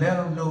 Let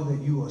them know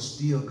that you are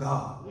still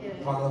God.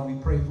 Father,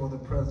 we pray for the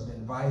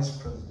president, vice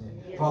president.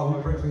 Father,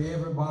 we pray for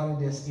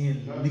everybody that's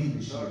in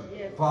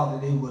leadership. Father,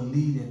 they will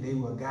lead and they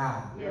will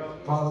guide.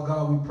 Father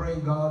God, we pray,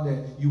 God,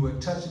 that you will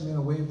touch them in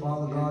a way,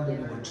 Father God, that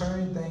it will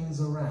turn things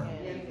around.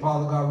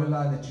 Father God,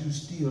 realize that you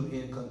still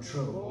in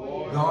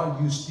control.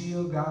 God, you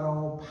still got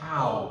all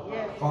power.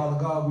 Father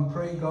God, we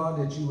pray, God,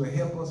 that you will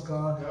help us,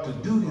 God, to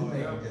do the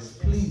thing that's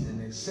pleasing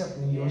and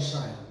accepting in your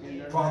sight.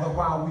 Father,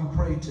 while we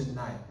pray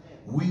tonight,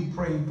 we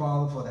pray,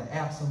 Father, for the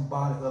absent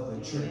body of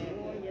the church.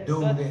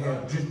 Those that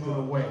have drifted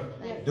away.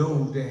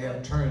 Those that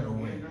have turned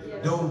away.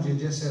 Those that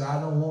just said,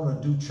 I don't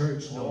want to do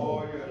church no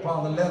more.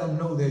 Father, let them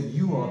know that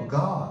you are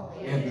God.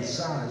 And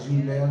besides,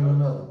 you let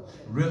another.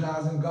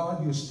 Realizing,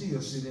 God, you're still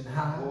sitting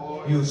high.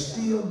 You're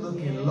still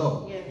looking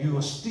low. You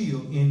are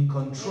still in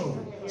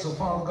control. So,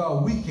 Father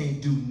God, we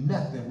can't do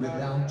nothing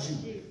without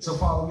you. So,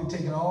 Father, we're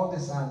taking all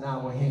this out in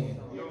our hand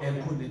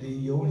and putting it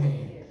in your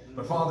hand.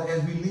 But, Father,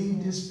 as we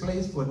leave this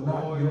place, but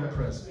not your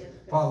presence,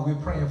 Father,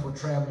 we're praying for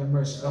traveling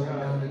mercy up and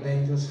down the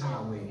dangerous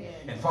highway.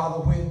 And,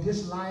 Father, when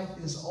this life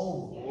is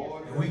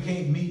over and we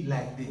can't meet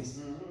like this,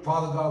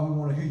 Father God, we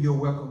want to hear your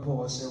welcome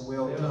for us and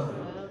well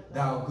done,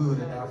 thou good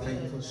and thou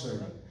faithful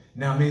servant.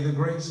 Now may the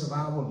grace of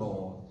our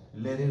Lord,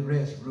 let it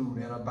rest, rule,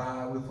 and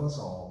abide with us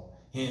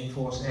all,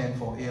 henceforth and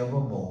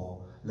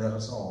forevermore. Let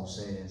us all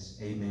say,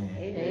 amen.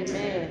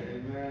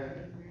 Amen. Amen.